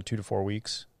difference within 2 to 4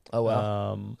 weeks. Oh,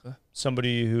 wow. Okay.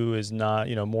 Somebody who is not,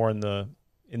 more in the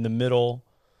middle,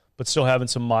 but still having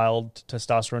some mild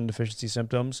testosterone deficiency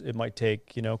symptoms, it might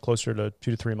take, closer to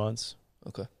 2 to 3 months.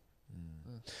 Okay.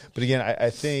 But again, I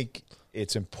think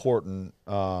it's important.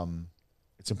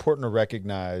 It's important to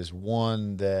recognize,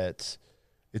 one, that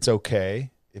it's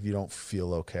okay if you don't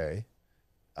feel okay.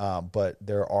 But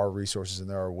there are resources and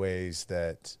there are ways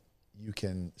that you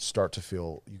can start to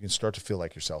feel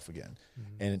like yourself again.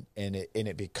 And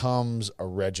it becomes a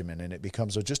regimen, and it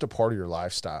becomes just a part of your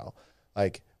lifestyle.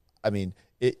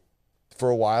 For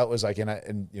a while it was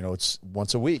it's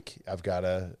once a week I've got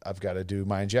to do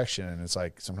my injection, and it's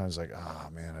sometimes oh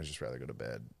man, I'd just rather go to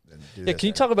bed than do this. Can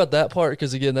you talk about that part?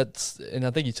 Because again, and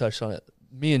I think you touched on it.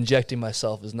 Me injecting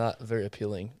myself is not very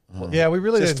appealing. Yeah, we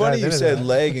really. It's funny you said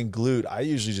leg and glute. I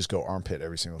usually just go armpit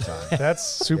every single time. That's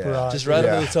super odd. Just right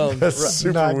under the tongue. That's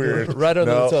super weird. Right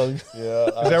under the tongue. Yeah.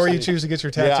 Is that where you choose to get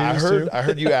your tattoos? Yeah, I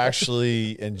heard you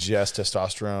actually ingest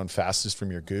testosterone fastest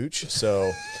from your gooch. So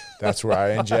that's where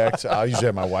I inject. I'll usually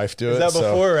have my wife do it. Is that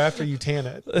before or after you tan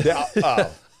it? Yeah.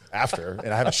 After,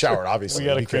 and I haven't showered, obviously. We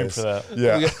got a cream for that.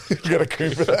 Yeah, you got a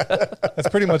cream for that. That's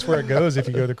pretty much where it goes if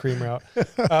you go the cream route.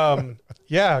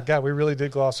 Yeah, God, we really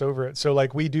did gloss over it. So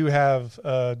we do have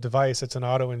a device. It's an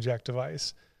auto-inject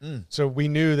device. So we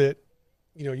knew that,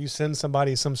 you send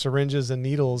somebody some syringes and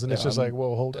needles, and it's just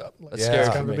whoa, hold up. That's scary.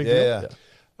 It's kind of a big deal.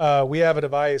 Yeah. We have a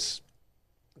device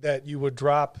that you would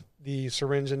drop the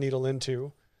syringe and needle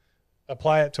into,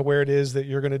 apply it to where it is that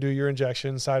you're going to do your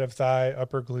injection, side of thigh,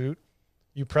 upper glute.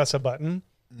 You press a button,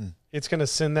 it's going to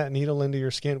send that needle into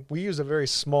your skin. We use a very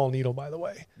small needle, by the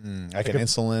way. Like an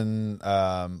insulin.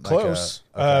 Close.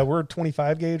 We're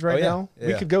 25 gauge right now. Yeah.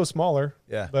 We could go smaller,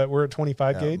 but we're at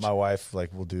 25 gauge. My wife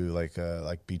will do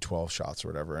B12 shots or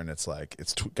whatever, and it's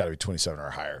got to be 27 or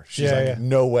higher. She's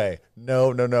no way,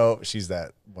 no. She's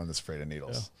that one that's afraid of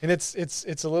needles. Yeah. And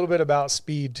it's a little bit about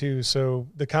speed too. So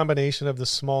the combination of the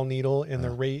small needle and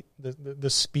the rate, the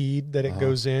speed that it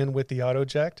goes in with the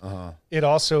auto-eject, it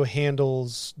also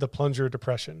handles the plunger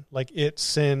depression. It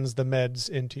sends the meds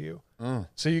into you.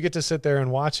 So you get to sit there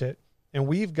and watch it. And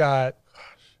we've got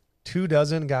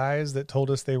 24 guys that told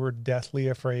us they were deathly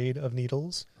afraid of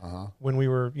needles when we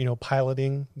were,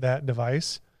 piloting that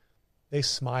device. They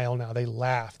smile now. They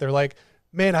laugh. They're like,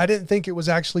 man, I didn't think it was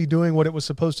actually doing what it was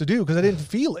supposed to do because I didn't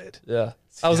feel it. Yeah.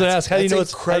 I was going to ask, how do you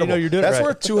know you're doing That's it right?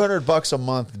 worth $200 a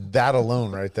month, that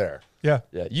alone right there. Yeah.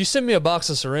 Yeah. You send me a box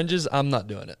of syringes, I'm not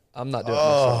doing it. I'm not doing it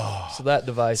myself. So that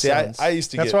device I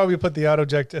used to That's why we put the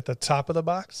auto-eject at the top of the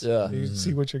box. Yeah. You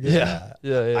see what you're getting.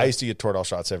 Yeah. I used to get Toradol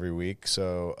shots every week.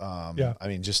 So, I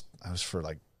was for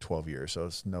 12 years. So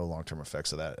it's no long-term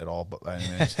effects of that at all. But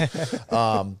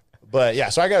but yeah,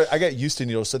 so I got used to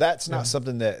needles. So that's not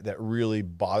something that really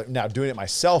bothered. Now doing it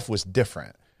myself was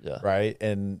different. Yeah. Right.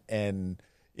 And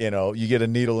you get a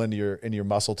needle into your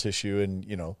muscle tissue, and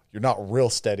you're not real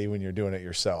steady when you're doing it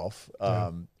yourself.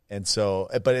 And so,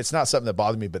 but it's not something that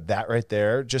bothered me. But that right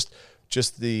there, just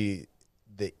the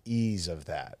ease of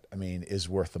that, I mean, is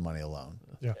worth the money alone.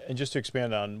 Yeah. And just to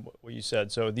expand on what you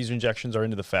said, so these injections are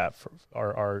into the fat for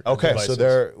our okay. devices.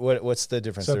 So what's the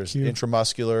difference? Sub-Q. There's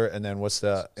intramuscular, and then what's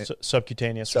the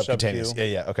subcutaneous? Subcutaneous. Sub-Q.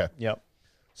 Yeah. Okay. Yep.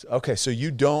 Okay. So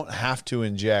you don't have to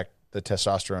inject the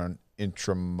testosterone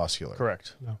intramuscular.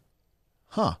 Correct. No.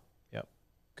 Huh. Yep.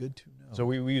 Good to know. So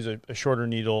we use a shorter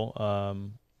needle,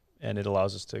 and it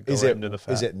allows us to go Is right it into the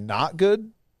fat. is it not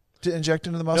good to inject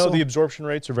into the muscle? No, the absorption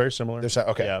rates are very similar.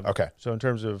 Okay. Yeah. Okay. So in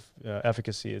terms of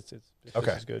efficacy, it's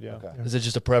Okay. just good. Yeah. Okay. Is it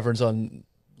just a preference on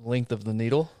length of the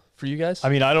needle for you guys? I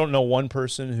mean, I don't know one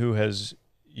person who has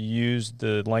used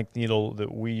the length needle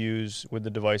that we use with the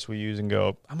device we use and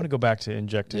go, I'm going to go back to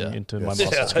injecting into my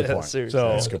muscles. That's a good point. Seriously. So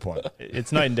That's a good point.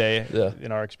 it's night and day Yeah.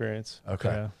 in our experience. Okay.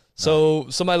 Yeah. So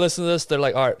somebody listening to this, they're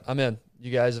like, all right, I'm in.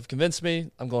 You guys have convinced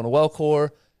me. I'm going to Wellcore.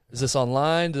 Is this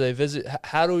online? Do they visit?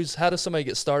 How does somebody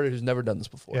get started who's never done this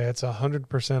before? Yeah, it's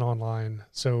 100% online.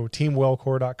 So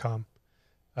teamwellcore.com.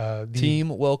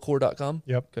 Teamwellcore.com.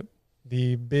 Yep. Okay.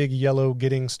 The big yellow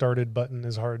getting started button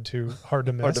is hard to miss. Hard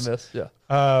to miss.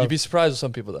 Yeah. You'd be surprised with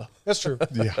some people though. That's true.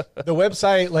 Yeah. The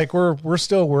website, like we're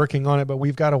still working on it, but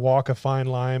we've got to walk a fine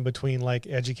line between like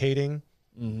educating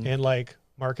and like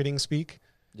marketing speak.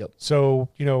 Yep. So,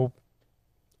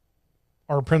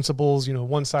 our principles,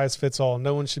 one size fits all.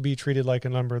 No one should be treated like a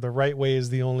number. The right way is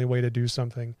the only way to do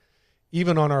something.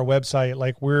 Even on our website,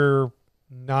 like we're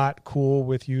not cool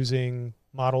with using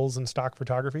models and stock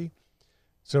photography.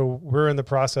 So we're in the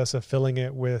process of filling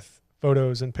it with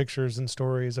photos and pictures and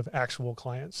stories of actual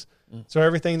clients. So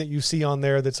everything that you see on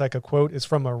there that's like a quote is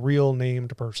from a real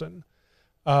named person.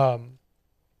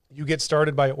 You get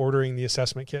started by ordering the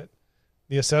assessment kit.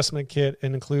 The assessment kit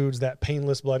includes that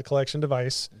painless blood collection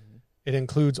device. It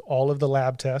includes all of the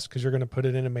lab tests because you're going to put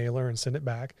it in a mailer and send it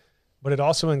back. But it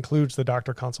also includes the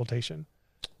doctor consultation.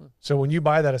 So when you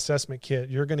buy that assessment kit,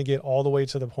 you're going to get all the way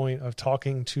to the point of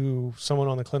talking to someone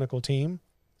on the clinical team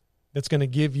that's going to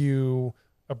give you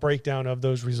a breakdown of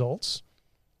those results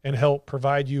and help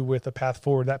provide you with a path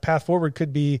forward. That path forward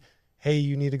could be, hey,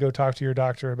 you need to go talk to your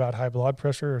doctor about high blood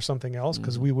pressure or something else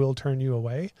because we will turn you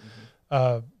away.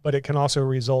 But it can also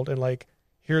result in like,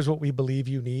 here's what we believe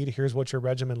you need. Here's what your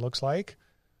regimen looks like.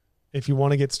 If you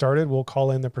want to get started, we'll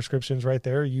call in the prescriptions right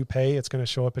there. You pay. It's going to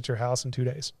show up at your house in 2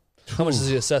 days. How much does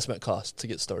the assessment cost to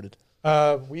get started?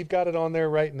 We've got it on there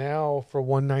right now for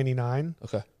 $199.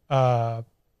 Okay.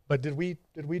 But did we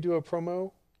do a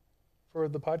promo for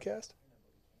the podcast?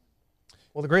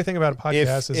 Well, the great thing about a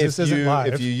podcast is this isn't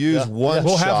live. If you use one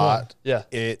We'll have shot, Yeah.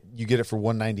 you get it for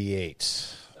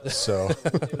 $198. So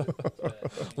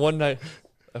One night.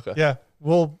 Okay. Yeah.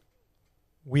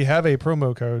 We have a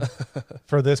promo code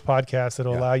for this podcast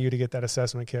that'll allow you to get that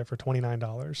assessment kit for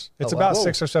 $29. It's about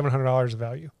 $600 or $700 of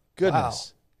value.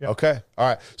 goodness. Wow. Okay. All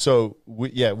right. So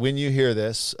when you hear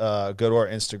this, go to our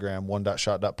Instagram,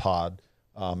 one.shot.pod.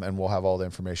 And we'll have all the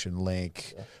information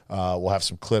link. We'll have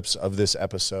some clips of this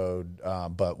episode,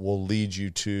 but we'll lead you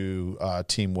to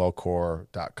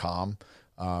teamwellcore.com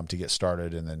to get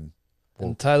started, and then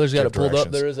and Tyler's got it pulled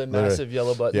up. directions. There is a massive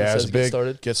yellow button that it's says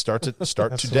big. Get started.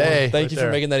 Start today. Thank you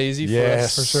for making that easy for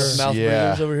us for sure. mouth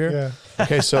breathers over here. Yeah.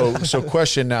 Okay, so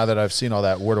question now that I've seen all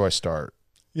that, where do I start?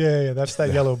 Yeah. That's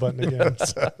that yellow button again.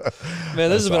 Man,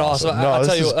 this has been awesome. No, I'll this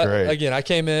tell you, is great. again, I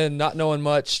came in not knowing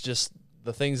much, just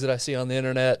the things that I see on the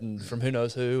internet and from who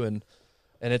knows who, and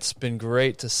it's been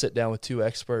great to sit down with two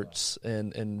experts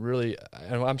and really,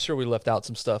 and I'm sure we left out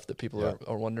some stuff that people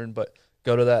are wondering, but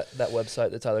go to that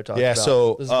website that Tyler talked about.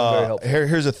 So this has been very helpful.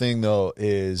 Here's the thing though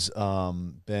is,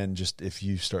 Ben, just if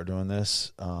you start doing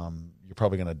this, you're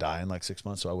probably going to die in like 6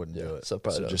 months. So I wouldn't do it. So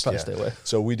probably just stay away.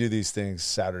 So we do these things,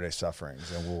 Saturday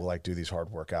sufferings, and we'll like do these hard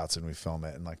workouts and we film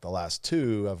it. And like the last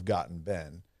two I've gotten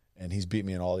Ben, and he's beat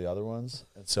me in all the other ones.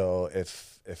 And so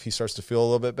if he starts to feel a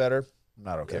little bit better, I'm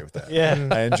not okay with that. Yeah.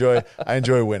 I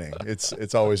enjoy winning.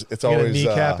 It's always You gonna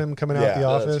kneecap him coming out the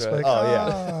office. right.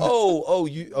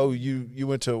 Like, you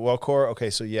went to Wellcore. Okay,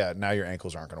 so now your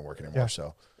ankles aren't going to work anymore. Yeah.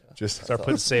 So just Start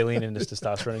putting saline in his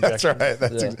testosterone that's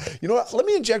injection. right. You know what? Let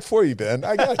me inject for you, Ben.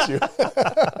 I got you.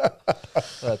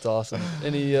 That's awesome.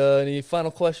 Any final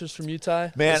questions from you,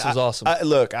 Ty? Man, this was awesome.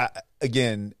 Look,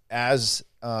 again, as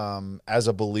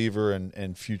a believer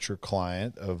and future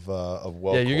client of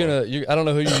Wellcore. I don't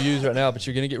know who you use right now, but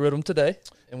you're gonna get rid of them today,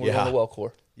 and we're going to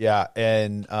Wellcore. Yeah,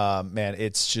 and man,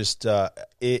 it's just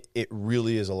it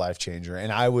really is a life changer.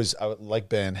 And I was like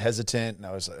Ben, hesitant, and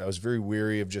I was very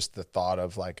weary of just the thought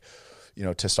of like,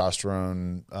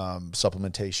 testosterone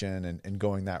supplementation and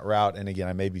going that route. And again,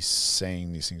 I may be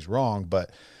saying these things wrong,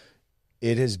 but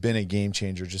it has been a game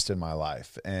changer just in my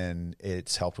life. And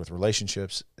it's helped with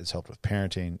relationships. It's helped with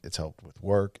parenting. It's helped with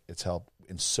work. It's helped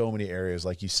in so many areas.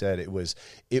 Like you said, it was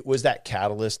that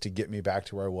catalyst to get me back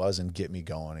to where I was and get me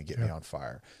going and get me on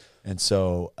fire. And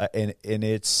so, and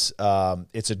it's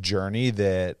a journey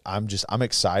that I'm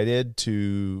excited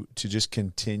to just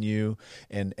continue.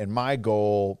 And my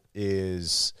goal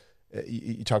is,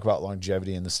 you talk about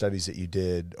longevity and the studies that you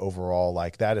did overall,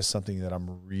 like that is something that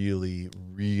I'm really,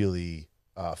 really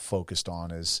focused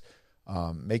on, is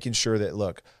making sure that,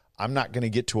 look, I'm not going to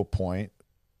get to a point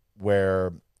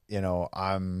where,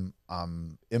 I'm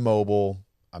immobile,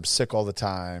 I'm sick all the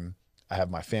time, I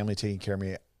have my family taking care of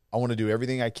me. I want to do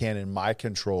everything I can in my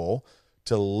control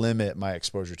to limit my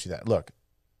exposure to that. Look,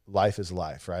 life is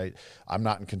life, right? I'm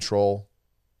not in control.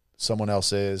 Someone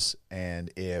else is.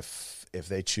 And if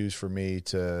they choose for me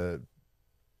to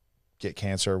get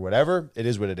cancer or whatever, it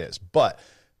is what it is. But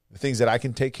the things that I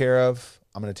can take care of,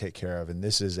 I'm going to take care of. And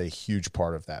this is a huge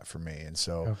part of that for me. And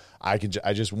so I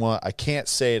can't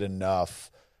say it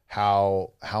enough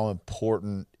how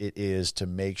important it is to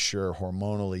make sure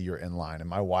hormonally you're in line. And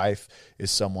my wife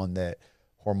is someone that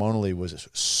hormonally was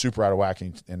super out of whack.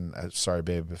 And sorry,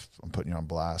 babe, if I'm putting you on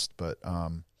blast, but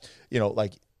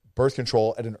like birth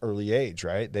control at an early age,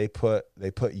 right? They put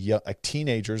young, like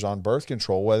teenagers on birth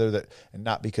control, and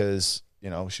not because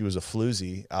she was a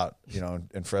floozy out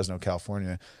in Fresno,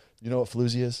 California. You know what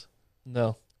floozy is?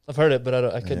 No, I've heard it, but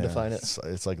I couldn't define it.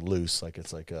 It's like loose, like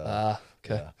it's like okay.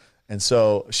 Yeah. And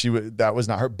so that was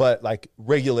not her, but like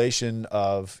regulation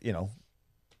of, again,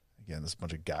 there's a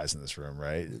bunch of guys in this room,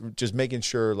 right? Just making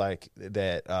sure like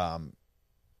that,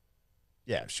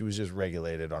 she was just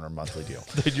regulated on her monthly deal.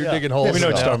 Dude, you're digging holes. We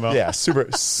know what you're talking about. Yeah, super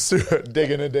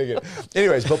digging.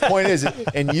 Anyways, but point is,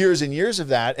 and years of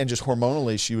that, and just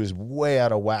hormonally, she was way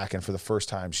out of whack. And for the first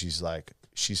time, she's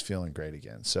feeling great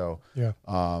again. So,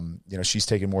 she's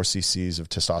taking more cc's of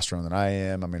testosterone than I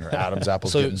am. I mean, her Adam's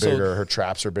apple's getting bigger. Her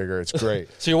traps are bigger. It's great.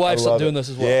 So your wife's doing this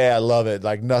as well? Yeah, I love it.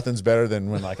 Like nothing's better than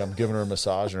when like I'm giving her a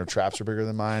massage and her traps are bigger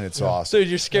than mine. It's awesome. Dude,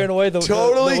 you're scaring away the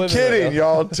totally the kidding, right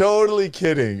y'all. Totally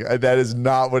kidding. That is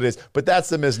not what it is. But that's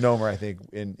the misnomer, I think,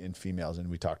 in females, and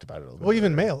we talked about it a little bit. Well,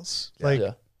 even males.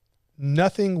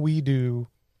 Nothing we do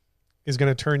is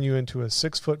going to turn you into a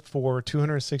 6'4",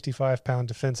 265-pound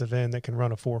defensive end that can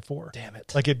run a 4.4. Damn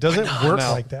it! Like it doesn't work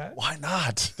like that. Why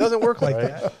not? It doesn't work like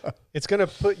that. It's going to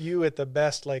put you at the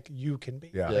best like you can be.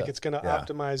 Yeah. Like it's going to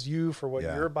optimize you for what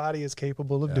your body is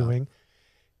capable of doing.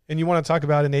 And you want to talk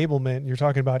about enablement. You're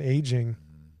talking about aging.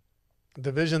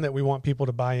 The vision that we want people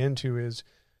to buy into is,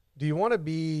 do you want to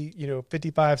be,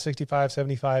 55, 65,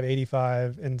 75,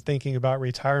 85 and thinking about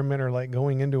retirement or like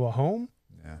going into a home?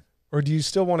 Yeah. Or do you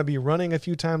still want to be running a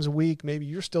few times a week? Maybe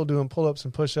you're still doing pull-ups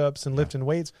and push-ups and lifting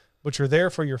weights, but you're there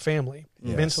for your family,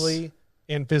 mentally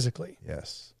and physically.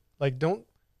 Yes. Like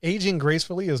aging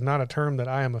gracefully is not a term that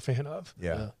I am a fan of.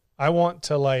 Yeah. I want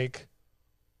to like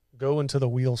go until the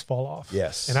wheels fall off.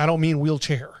 Yes. And I don't mean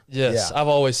wheelchair. Yes. Yeah. I've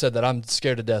always said that I'm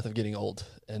scared to death of getting old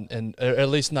and at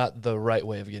least not the right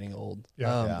way of getting old.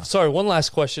 Sorry, one last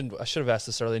question. I should have asked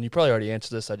this earlier and you probably already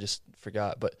answered this. I just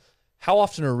forgot, but how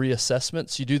often are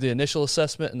reassessments? You do the initial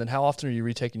assessment, and then how often are you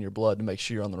retaking your blood to make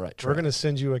sure you're on the right track? We're going to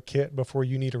send you a kit before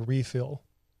you need a refill.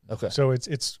 Okay. So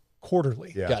it's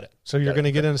quarterly. Yeah. Got it. So you're going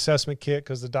to get an assessment kit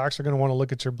because the docs are going to want to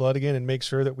look at your blood again and make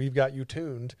sure that we've got you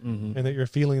tuned and that you're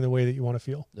feeling the way that you want to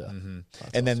feel. Yeah.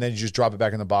 And then you just drop it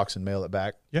back in the box and mail it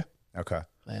back? Yeah. Okay.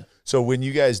 Man. So when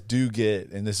you guys do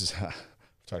get, and this is, I've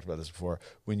talked about this before,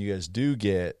 when you guys do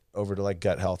get over to like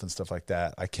gut health and stuff like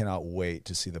that, I cannot wait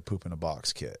to see the poop in a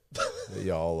box kit that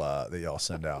y'all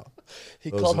send out. He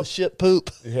called the shit poop.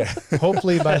 Yeah.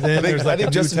 Hopefully by then there's like a new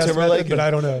Justin test Timberlake, method, but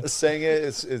I don't know. Saying it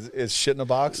is shit in a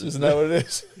box. Isn't that what it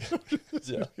is?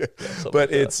 Yeah.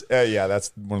 But it's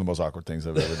that's one of the most awkward things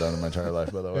I've ever done in my entire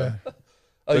life. By the way. Oh,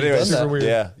 But you've anyway, done that? super weird.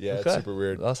 Yeah, Okay. it's super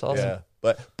weird. That's awesome.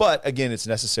 Yeah. But again, it's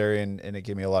necessary, and it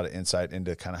gave me a lot of insight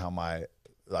into kind of how my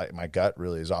gut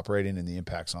really is operating and the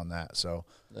impacts on that. So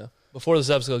Yeah. Before this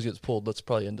episode gets pulled, let's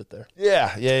probably end it there.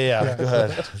 yeah. Go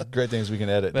ahead. Great things we can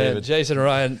edit, Man, David. Jason and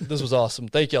Ryan, this was awesome.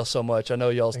 Thank y'all so much. I know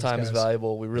y'all's Thanks, time is guys.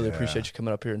 valuable. We really Yeah. appreciate you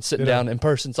coming up here and sitting Ditto. down in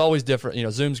person. It's always different.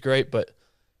 Zoom's great, but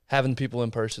having people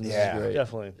in person is great.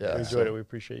 Definitely. Yeah. We enjoyed it. We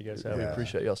appreciate you guys having We us.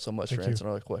 appreciate y'all so much Thank for you.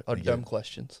 answering our dumb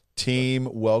questions.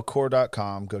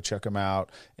 TeamWellcore.com. Go check them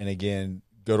out. And again,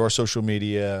 go to our social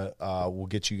media. We'll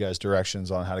get you guys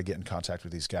directions on how to get in contact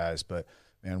with these guys. But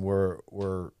man,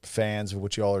 we're fans of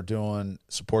what y'all are doing.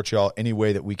 Support y'all any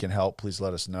way that we can help. Please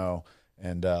let us know.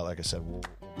 And like I said, we'll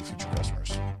future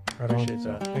customers. Right on. Appreciate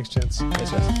that. Thanks, gents.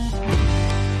 Thanks,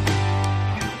 guys.